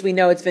this case, we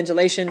know it's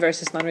ventilation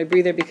versus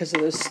non-rebreather because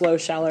of those slow,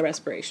 shallow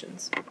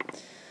respirations.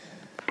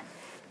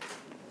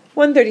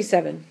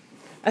 137.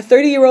 A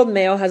 30-year-old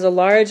male has a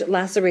large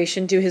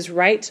laceration to his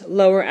right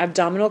lower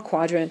abdominal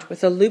quadrant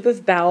with a loop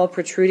of bowel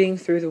protruding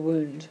through the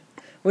wound.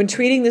 When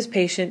treating this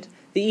patient,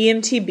 the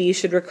EMTB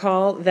should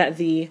recall that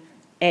the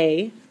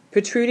A.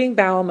 Protruding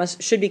bowel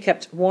should be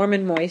kept warm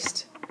and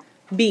moist.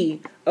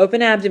 B.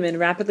 Open abdomen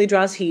rapidly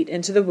draws heat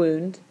into the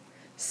wound.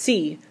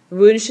 C. The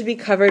wound should be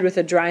covered with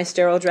a dry,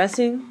 sterile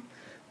dressing.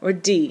 Or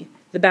D.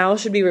 The bowel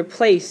should be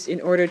replaced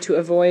in order to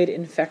avoid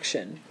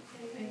infection.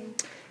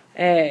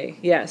 A.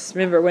 Yes.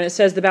 Remember, when it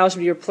says the bowel should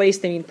be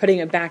replaced, they mean putting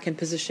it back in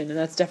position, and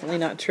that's definitely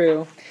not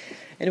true.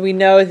 And we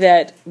know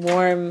that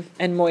warm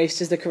and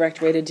moist is the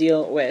correct way to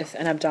deal with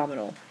an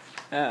abdominal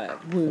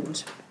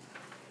wound.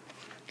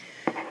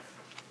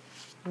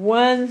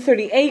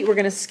 138 we're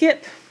going to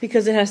skip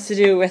because it has to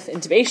do with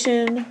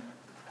intubation.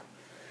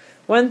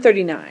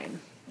 139.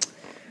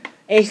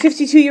 A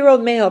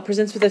 52-year-old male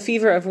presents with a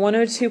fever of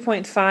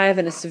 102.5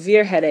 and a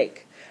severe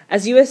headache.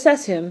 As you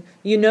assess him,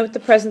 you note the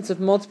presence of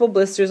multiple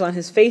blisters on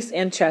his face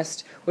and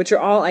chest, which are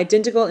all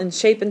identical in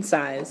shape and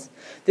size.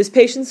 This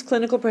patient's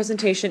clinical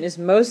presentation is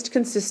most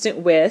consistent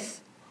with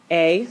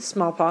A.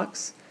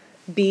 Smallpox,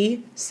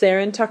 B.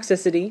 Sarin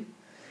toxicity,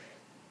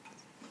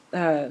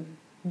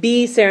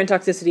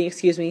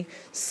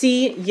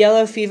 C.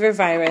 Yellow fever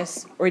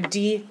virus, or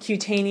D.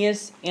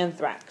 Cutaneous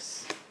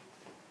anthrax.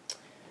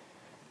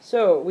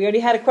 So, we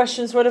already had a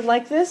question sort of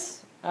like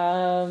this.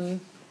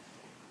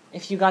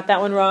 If you got that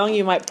one wrong,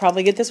 you might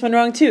probably get this one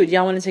wrong too. Do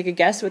y'all want to take a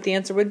guess what the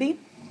answer would be?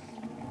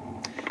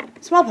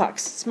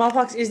 Smallpox.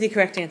 Smallpox is the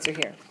correct answer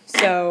here.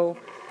 So,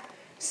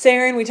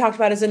 sarin we talked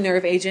about as a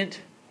nerve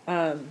agent.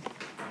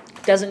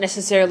 Doesn't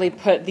necessarily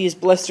put these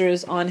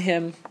blisters on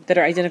him that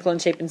are identical in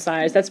shape and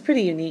size. That's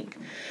pretty unique.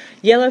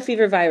 Yellow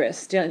fever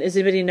virus. Does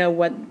anybody know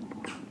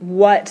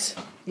what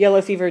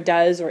yellow fever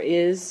does or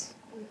is?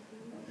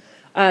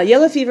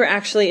 Yellow fever,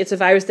 actually, it's a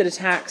virus that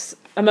attacks,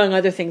 among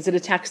other things, it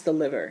attacks the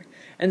liver.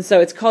 And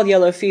so it's called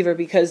yellow fever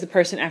because the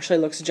person actually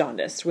looks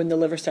jaundiced when the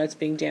liver starts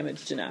being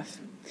damaged enough.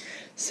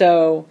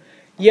 So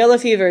yellow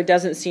fever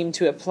doesn't seem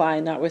to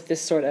apply, not with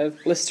this sort of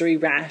blistery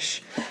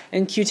rash.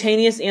 And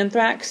cutaneous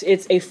anthrax,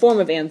 it's a form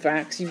of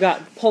anthrax. You've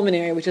got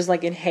pulmonary, which is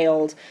like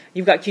inhaled.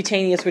 You've got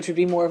cutaneous, which would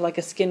be more of like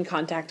a skin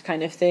contact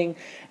kind of thing.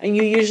 And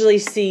you usually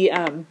see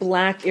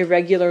black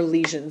irregular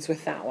lesions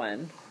with that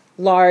one.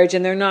 Large,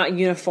 and they're not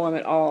uniform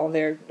at all.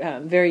 They're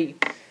very,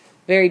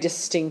 very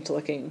distinct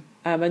looking.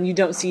 And you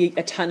don't see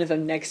a ton of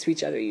them next to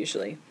each other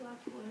usually.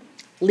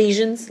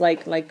 Lesions,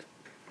 like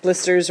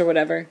blisters or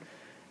whatever.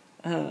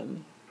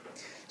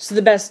 So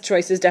the best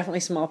choice is definitely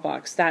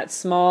smallpox. That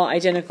small,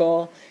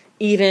 identical,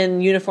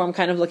 even uniform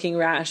kind of looking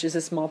rash is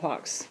a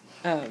smallpox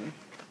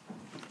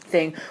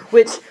thing,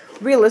 which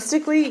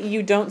realistically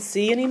you don't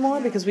see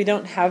anymore because we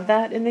don't have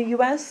that in the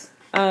U.S.,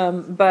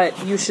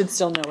 but you should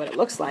still know what it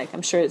looks like.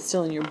 I'm sure it's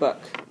still in your book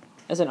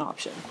as an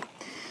option.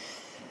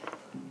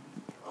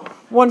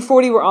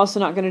 140 we're also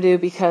not going to do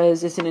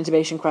because it's an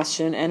intubation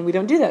question, and we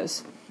don't do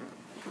those.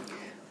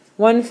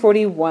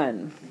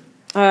 141.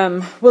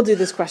 We'll do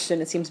this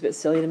question. It seems a bit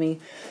silly to me.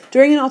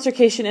 During an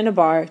altercation in a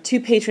bar, two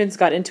patrons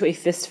got into a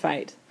fist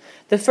fight.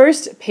 The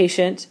first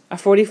patient, a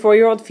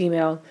 44-year-old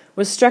female,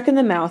 was struck in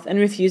the mouth and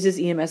refuses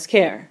EMS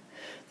care.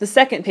 The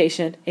second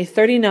patient, a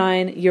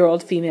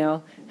 39-year-old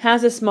female,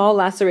 has a small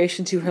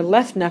laceration to her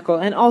left knuckle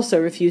and also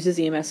refuses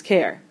EMS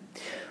care.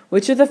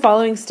 Which of the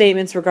following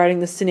statements regarding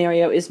this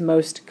scenario is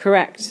most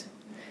correct?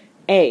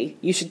 A.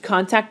 You should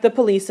contact the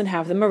police and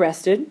have them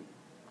arrested.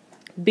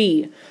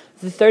 B.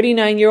 The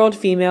 39-year-old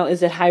female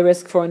is at high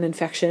risk for an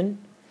infection.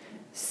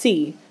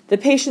 C. The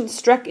patient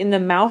struck in the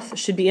mouth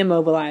should be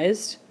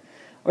immobilized.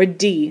 Or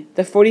D.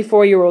 The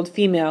 44-year-old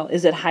female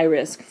is at high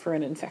risk for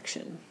an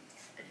infection.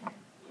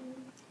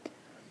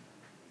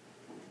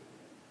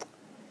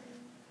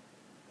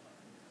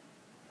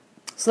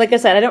 So like I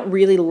said, I don't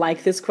really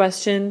like this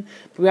question,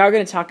 but we are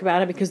going to talk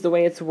about it because the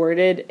way it's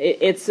worded,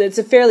 it's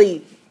a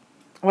fairly,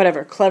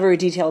 clever,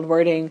 detailed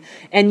wording,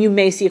 and you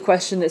may see a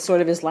question that sort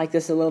of is like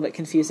this, a little bit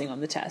confusing on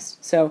the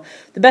test. So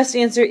the best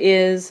answer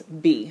is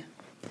B.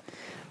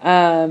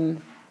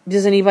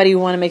 Does anybody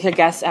want to make a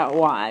guess at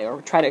why,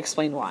 or try to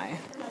explain why?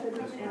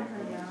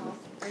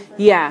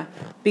 Yeah,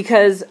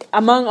 because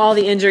among all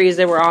the injuries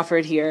that were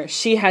offered here,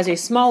 she has a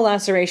small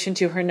laceration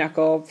to her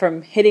knuckle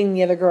from hitting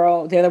the other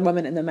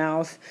woman in the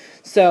mouth.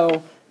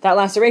 So that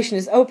laceration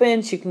is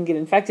open. She can get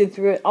infected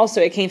through it.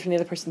 Also, it came from the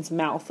other person's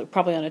mouth,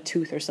 probably on a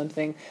tooth or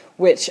something,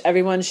 which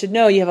everyone should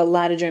know you have a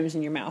lot of germs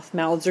in your mouth.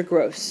 Mouths are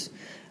gross.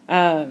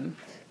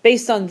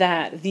 Based on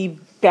that, the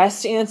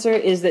best answer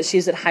is that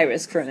she's at high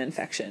risk for an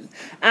infection.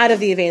 Out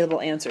of the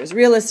available answers,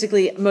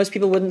 realistically, most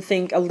people wouldn't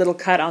think a little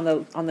cut on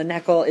the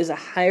knuckle is a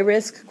high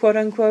risk, quote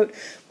unquote,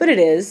 but it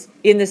is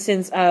in the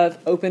sense of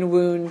open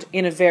wound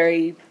in a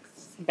very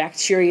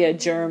bacteria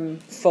germ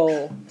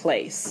full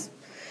place.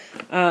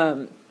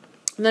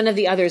 None of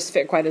the others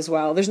fit quite as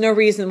well. There's no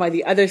reason why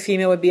the other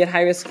female would be at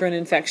high risk for an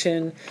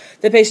infection.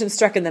 The patient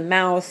struck in the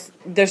mouth,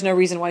 there's no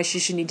reason why she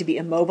should need to be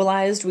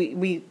immobilized.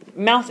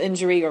 Mouth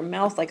injury or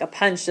mouth like a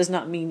punch does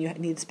not mean you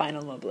need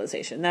spinal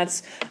mobilization.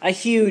 That's a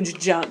huge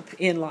jump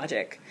in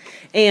logic.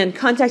 And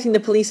contacting the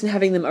police and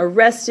having them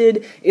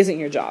arrested isn't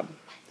your job.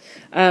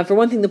 For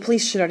one thing, the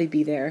police should already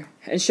be there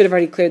and should have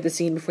already cleared the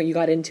scene before you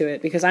got into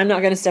it, because I'm not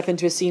going to step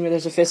into a scene where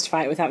there's a fist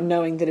fight without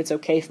knowing that it's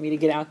okay for me to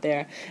get out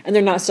there and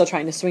they're not still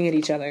trying to swing at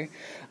each other.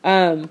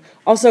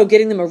 Also,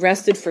 getting them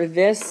arrested for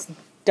this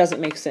doesn't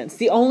make sense.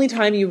 The only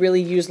time you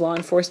really use law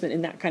enforcement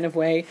in that kind of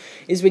way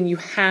is when you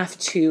have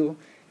to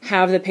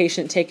have the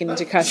patient taken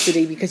into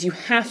custody because you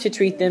have to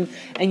treat them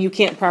and you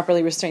can't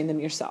properly restrain them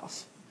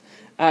yourself.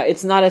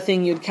 It's not a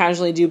thing you'd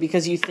casually do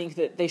because you think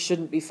that they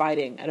shouldn't be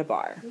fighting at a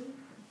bar.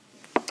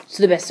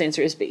 So the best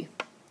answer is B.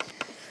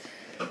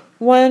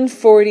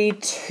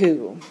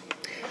 142.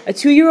 A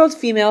 2-year-old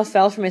female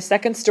fell from a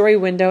second-story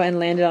window and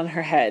landed on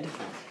her head.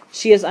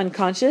 She is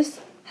unconscious,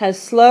 has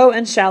slow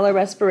and shallow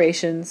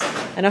respirations,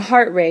 and a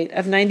heart rate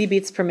of 90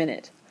 beats per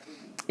minute.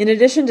 In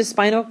addition to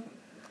spinal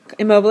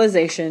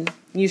immobilization,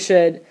 you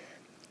should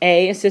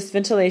A. Assist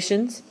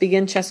ventilations,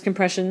 begin chest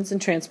compressions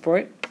and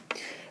transport.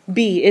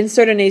 B.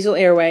 Insert a nasal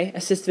airway,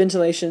 assist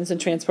ventilations and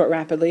transport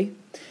rapidly.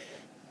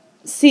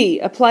 C.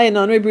 Apply a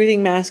non-rebreathing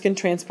mask and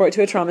transport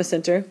to a trauma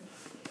center.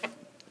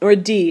 Or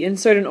D.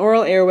 Insert an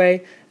oral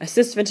airway,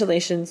 assist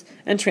ventilations,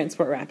 and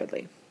transport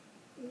rapidly.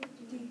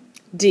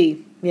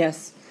 D.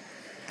 Yes.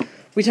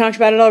 We talked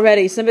about it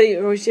already.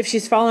 If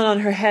she's fallen on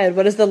her head,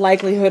 what is the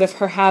likelihood of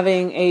her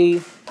having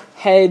a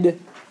head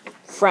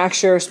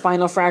fracture,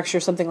 spinal fracture,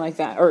 something like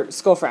that, or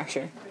skull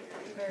fracture?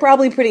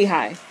 Probably pretty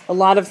high. A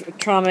lot of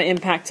trauma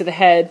impact to the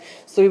head,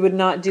 so we would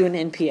not do an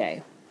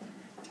NPA.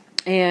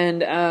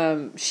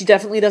 And she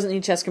definitely doesn't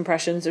need chest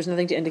compressions. There's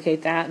nothing to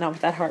indicate that, not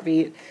with that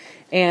heartbeat.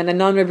 And a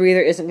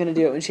non-rebreather isn't going to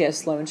do it when she has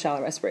slow and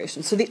shallow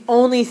respiration. So the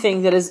only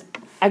thing that is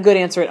a good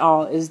answer at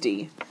all is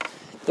D.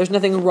 There's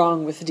nothing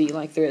wrong with D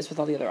like there is with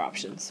all the other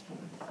options.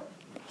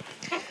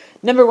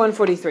 Number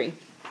 143.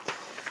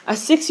 A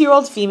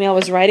 6-year-old female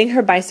was riding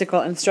her bicycle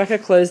and struck a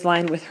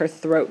clothesline with her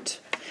throat.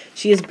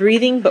 She is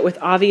breathing but with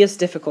obvious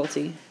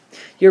difficulty.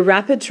 Your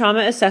rapid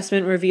trauma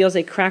assessment reveals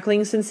a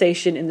crackling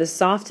sensation in the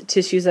soft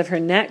tissues of her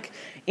neck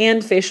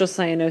and facial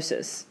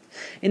cyanosis.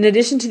 In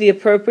addition to the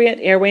appropriate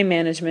airway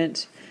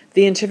management,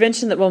 the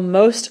intervention that will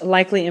most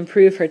likely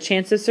improve her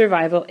chance of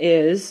survival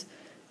is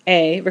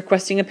A.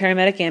 Requesting a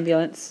paramedic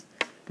ambulance.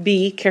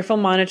 B. Careful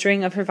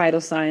monitoring of her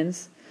vital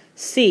signs.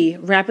 C.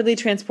 Rapidly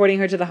transporting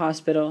her to the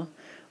hospital.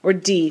 Or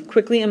D.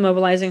 Quickly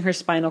immobilizing her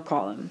spinal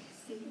column.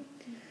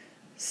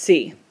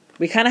 C.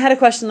 We kind of had a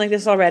question like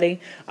this already.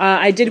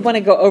 I did want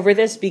to go over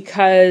this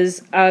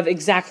because of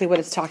exactly what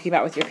it's talking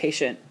about with your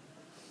patient.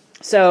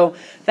 So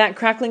that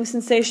crackling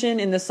sensation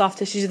in the soft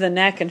tissues of the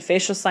neck and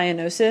facial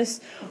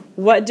cyanosis,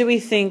 what do we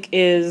think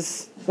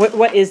is,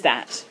 what is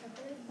that?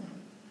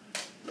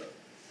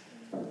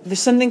 There's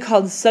something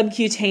called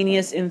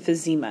subcutaneous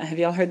emphysema. Have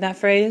y'all heard that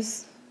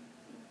phrase?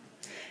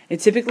 It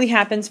typically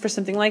happens for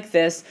something like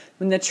this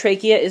when the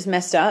trachea is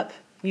messed up,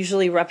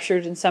 usually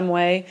ruptured in some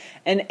way,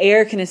 and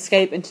air can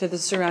escape into the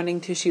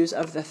surrounding tissues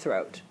of the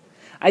throat.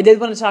 I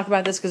did want to talk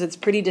about this because it's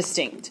pretty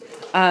distinct.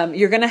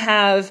 You're going to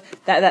have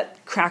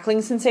that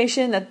crackling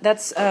sensation.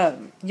 That's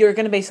you're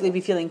going to basically be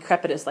feeling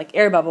crepitus, like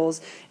air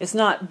bubbles. It's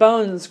not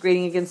bones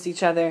grating against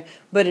each other,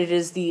 but it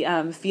is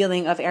the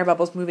feeling of air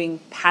bubbles moving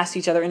past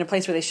each other in a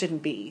place where they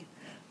shouldn't be.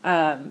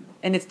 And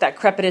it's that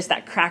crepitus,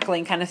 that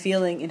crackling kind of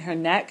feeling in her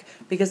neck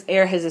because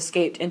air has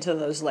escaped into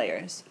those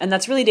layers. And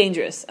that's really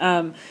dangerous.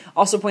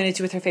 Also pointed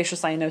to with her facial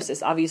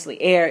cyanosis, obviously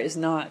air is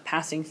not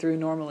passing through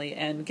normally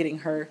and getting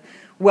her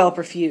well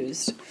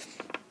perfused.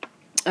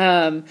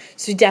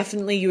 So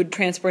definitely you would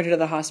transport her to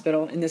the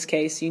hospital in this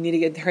case. You need to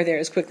get her there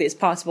as quickly as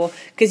possible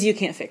because you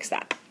can't fix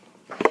that.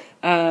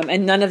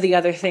 And none of the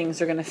other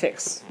things are going to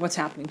fix what's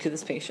happening to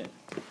this patient.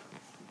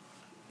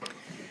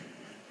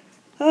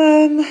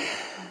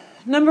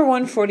 Number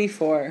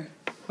 144.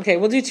 Okay,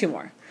 we'll do two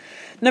more.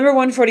 Number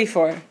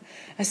 144.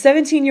 A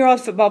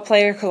 17-year-old football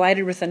player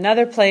collided with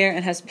another player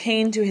and has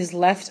pain to his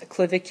left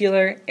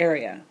clavicular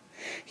area.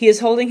 He is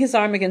holding his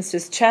arm against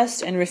his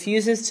chest and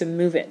refuses to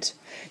move it.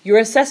 Your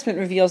assessment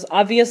reveals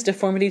obvious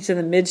deformity to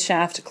the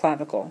mid-shaft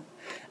clavicle.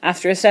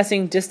 After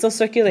assessing distal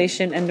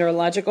circulation and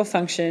neurological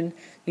function,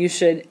 you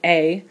should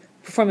A.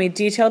 Perform a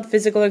detailed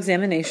physical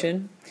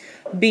examination.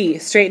 B.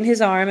 Straighten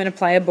his arm and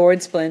apply a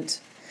board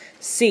splint.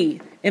 C.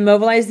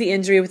 Immobilize the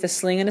injury with a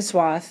sling and a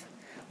swath.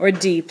 Or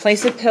D.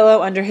 Place a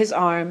pillow under his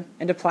arm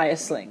and apply a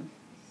sling.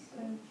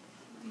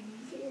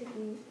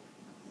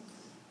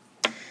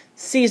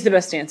 C is the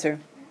best answer.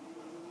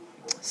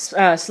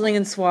 Sling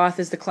and swath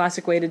is the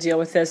classic way to deal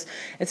with this.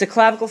 It's a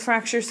clavicle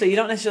fracture, so you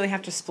don't necessarily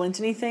have to splint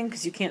anything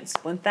because you can't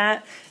splint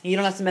that. You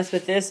don't have to mess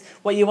with this.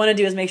 What you want to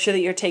do is make sure that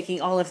you're taking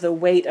all of the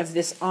weight of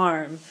this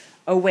arm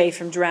away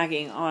from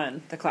dragging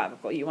on the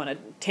clavicle. You want to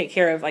take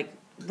care of, like,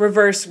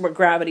 reverse what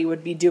gravity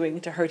would be doing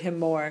to hurt him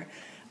more,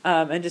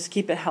 and just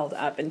keep it held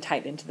up and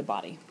tight into the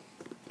body.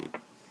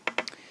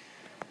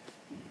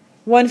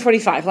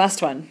 145,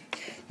 last one.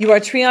 You are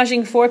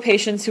triaging 4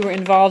 patients who were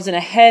involved in a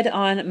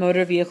head-on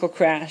motor vehicle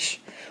crash.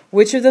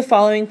 Which of the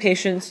following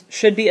patients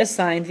should be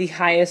assigned the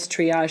highest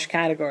triage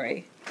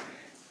category?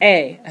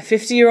 A. A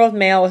 50-year-old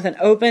male with an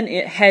open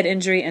head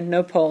injury and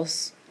no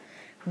pulse.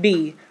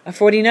 B. A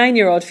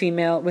 49-year-old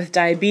female with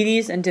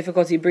diabetes and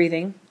difficulty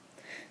breathing.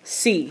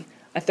 C.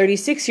 A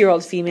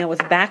 36-year-old female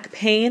with back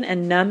pain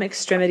and numb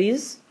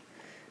extremities.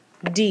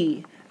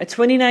 D. A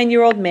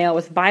 29-year-old male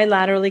with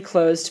bilaterally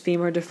closed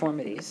femur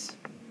deformities.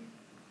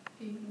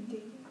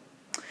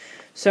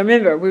 So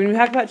remember, when we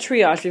talk about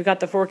triage, we've got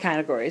the 4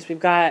 categories. We've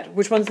got,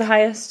 which one's the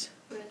highest?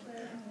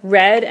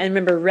 Red. And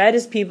remember, red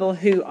is people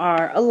who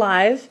are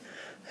alive,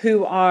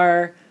 who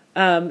are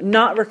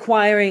not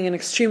requiring an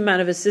extreme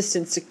amount of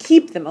assistance to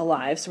keep them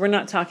alive. So we're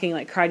not talking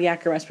like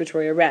cardiac or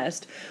respiratory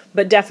arrest,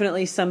 but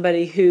definitely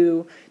somebody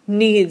who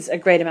needs a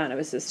great amount of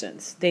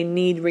assistance. They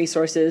need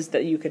resources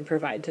that you can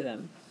provide to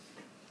them.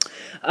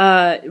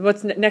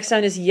 What's next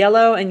down is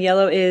yellow, and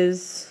yellow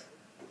is...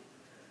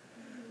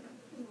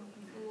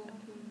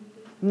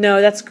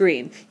 No, that's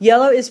green.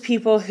 Yellow is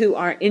people who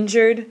are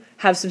injured,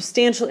 have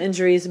substantial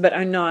injuries, but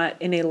are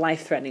not in a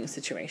life-threatening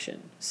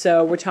situation.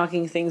 So we're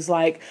talking things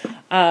like,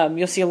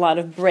 you'll see a lot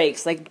of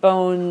breaks, like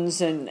bones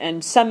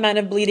and some amount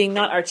of bleeding,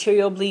 not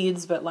arterial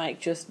bleeds, but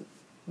like just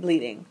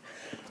bleeding.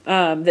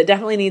 That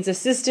definitely needs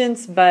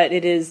assistance, but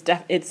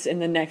it's in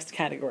the next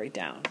category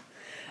down.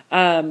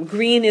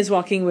 Green is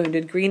walking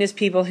wounded. Green is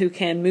people who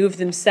can move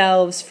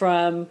themselves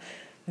from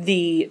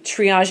the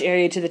triage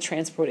area to the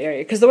transport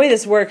area. Because the way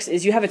this works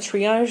is you have a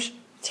triage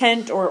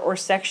tent or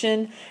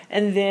section,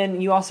 and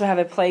then you also have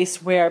a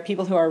place where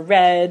people who are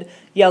red,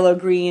 yellow,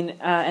 green,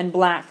 and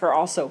black are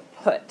also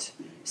put.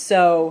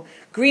 So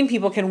green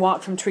people can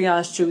walk from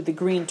triage to the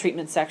green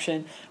treatment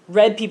section.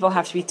 Red people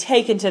have to be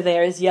taken to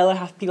theirs.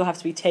 Yellow people have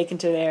to be taken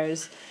to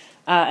theirs.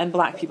 And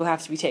black people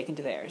have to be taken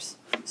to theirs.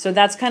 So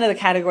that's kind of the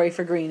category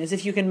for green, is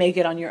if you can make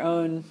it on your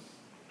own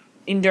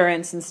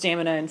endurance and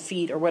stamina and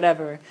feet or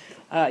whatever,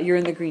 you're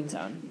in the green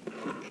zone.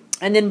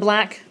 And then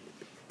black,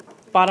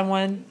 bottom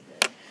one,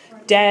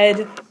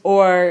 dead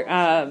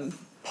or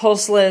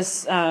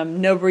pulseless,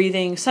 no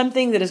breathing,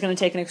 something that is going to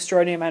take an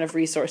extraordinary amount of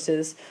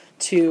resources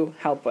to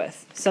help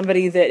with.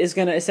 Somebody that is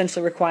going to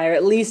essentially require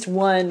at least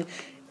one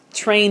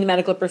trained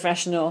medical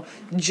professional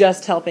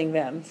just helping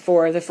them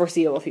for the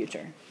foreseeable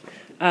future.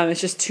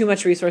 It's just too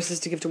much resources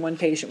to give to one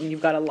patient when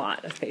you've got a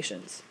lot of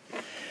patients.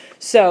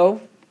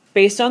 So,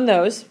 based on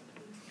those,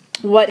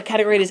 what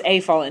category does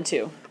A fall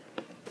into?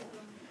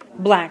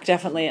 Black,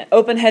 definitely.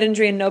 Open head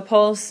injury and no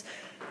pulse.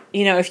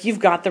 You know, if you've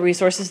got the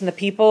resources and the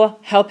people,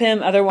 help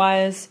him.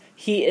 Otherwise,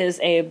 he is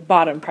a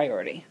bottom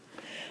priority.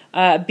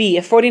 B,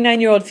 a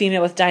 49-year-old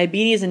female with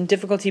diabetes and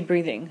difficulty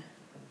breathing.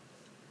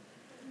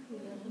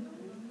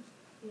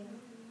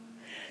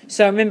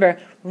 So remember,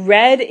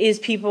 red is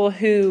people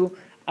who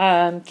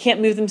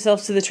can't move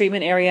themselves to the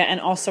treatment area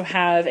and also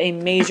have a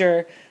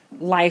major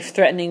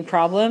life-threatening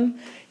problem.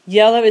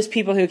 Yellow is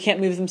people who can't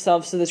move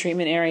themselves to the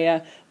treatment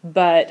area,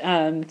 but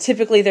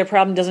typically their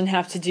problem doesn't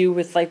have to do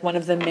with like one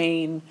of the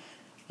main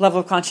level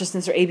of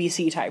consciousness or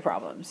ABC type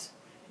problems.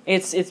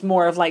 It's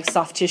more of like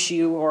soft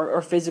tissue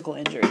or physical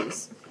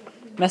injuries,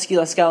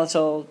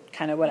 musculoskeletal,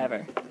 kind of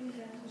whatever.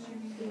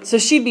 So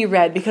she'd be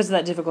red because of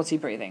that difficulty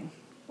breathing.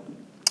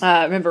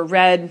 Remember,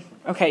 red,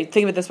 okay,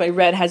 think of it this way,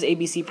 red has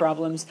ABC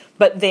problems,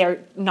 but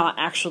they're not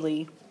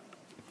actually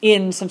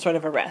in some sort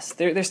of arrest.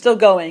 They're still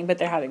going, but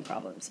they're having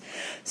problems.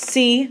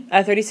 C,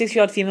 a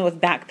 36-year-old female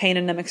with back pain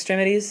and numb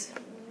extremities.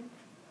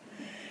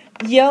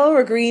 Yellow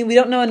or green, we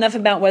don't know enough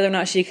about whether or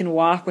not she can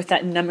walk with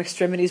that numb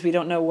extremities. We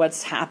don't know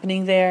what's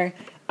happening there.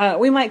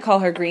 We might call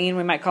her green,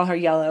 we might call her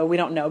yellow, we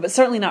don't know, but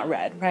certainly not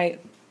red, right?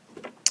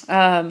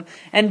 And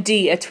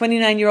D, a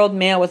 29-year-old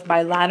male with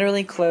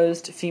bilaterally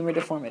closed femur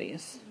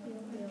deformities.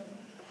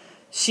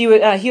 He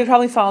would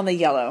probably fall in the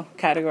yellow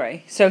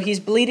category. So he's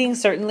bleeding,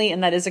 certainly,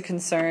 and that is a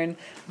concern,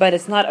 but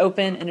it's not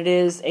open, and it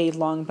is a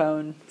long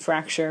bone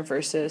fracture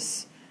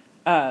versus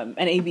an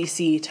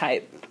ABC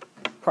type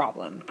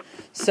problem.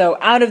 So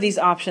out of these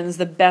options,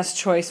 the best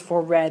choice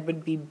for red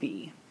would be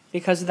B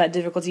because of that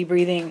difficulty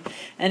breathing.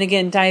 And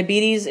again,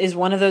 diabetes is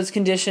one of those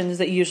conditions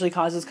that usually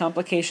causes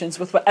complications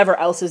with whatever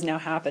else is now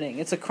happening.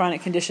 It's a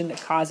chronic condition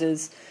that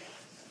causes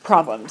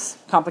problems,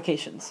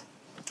 complications.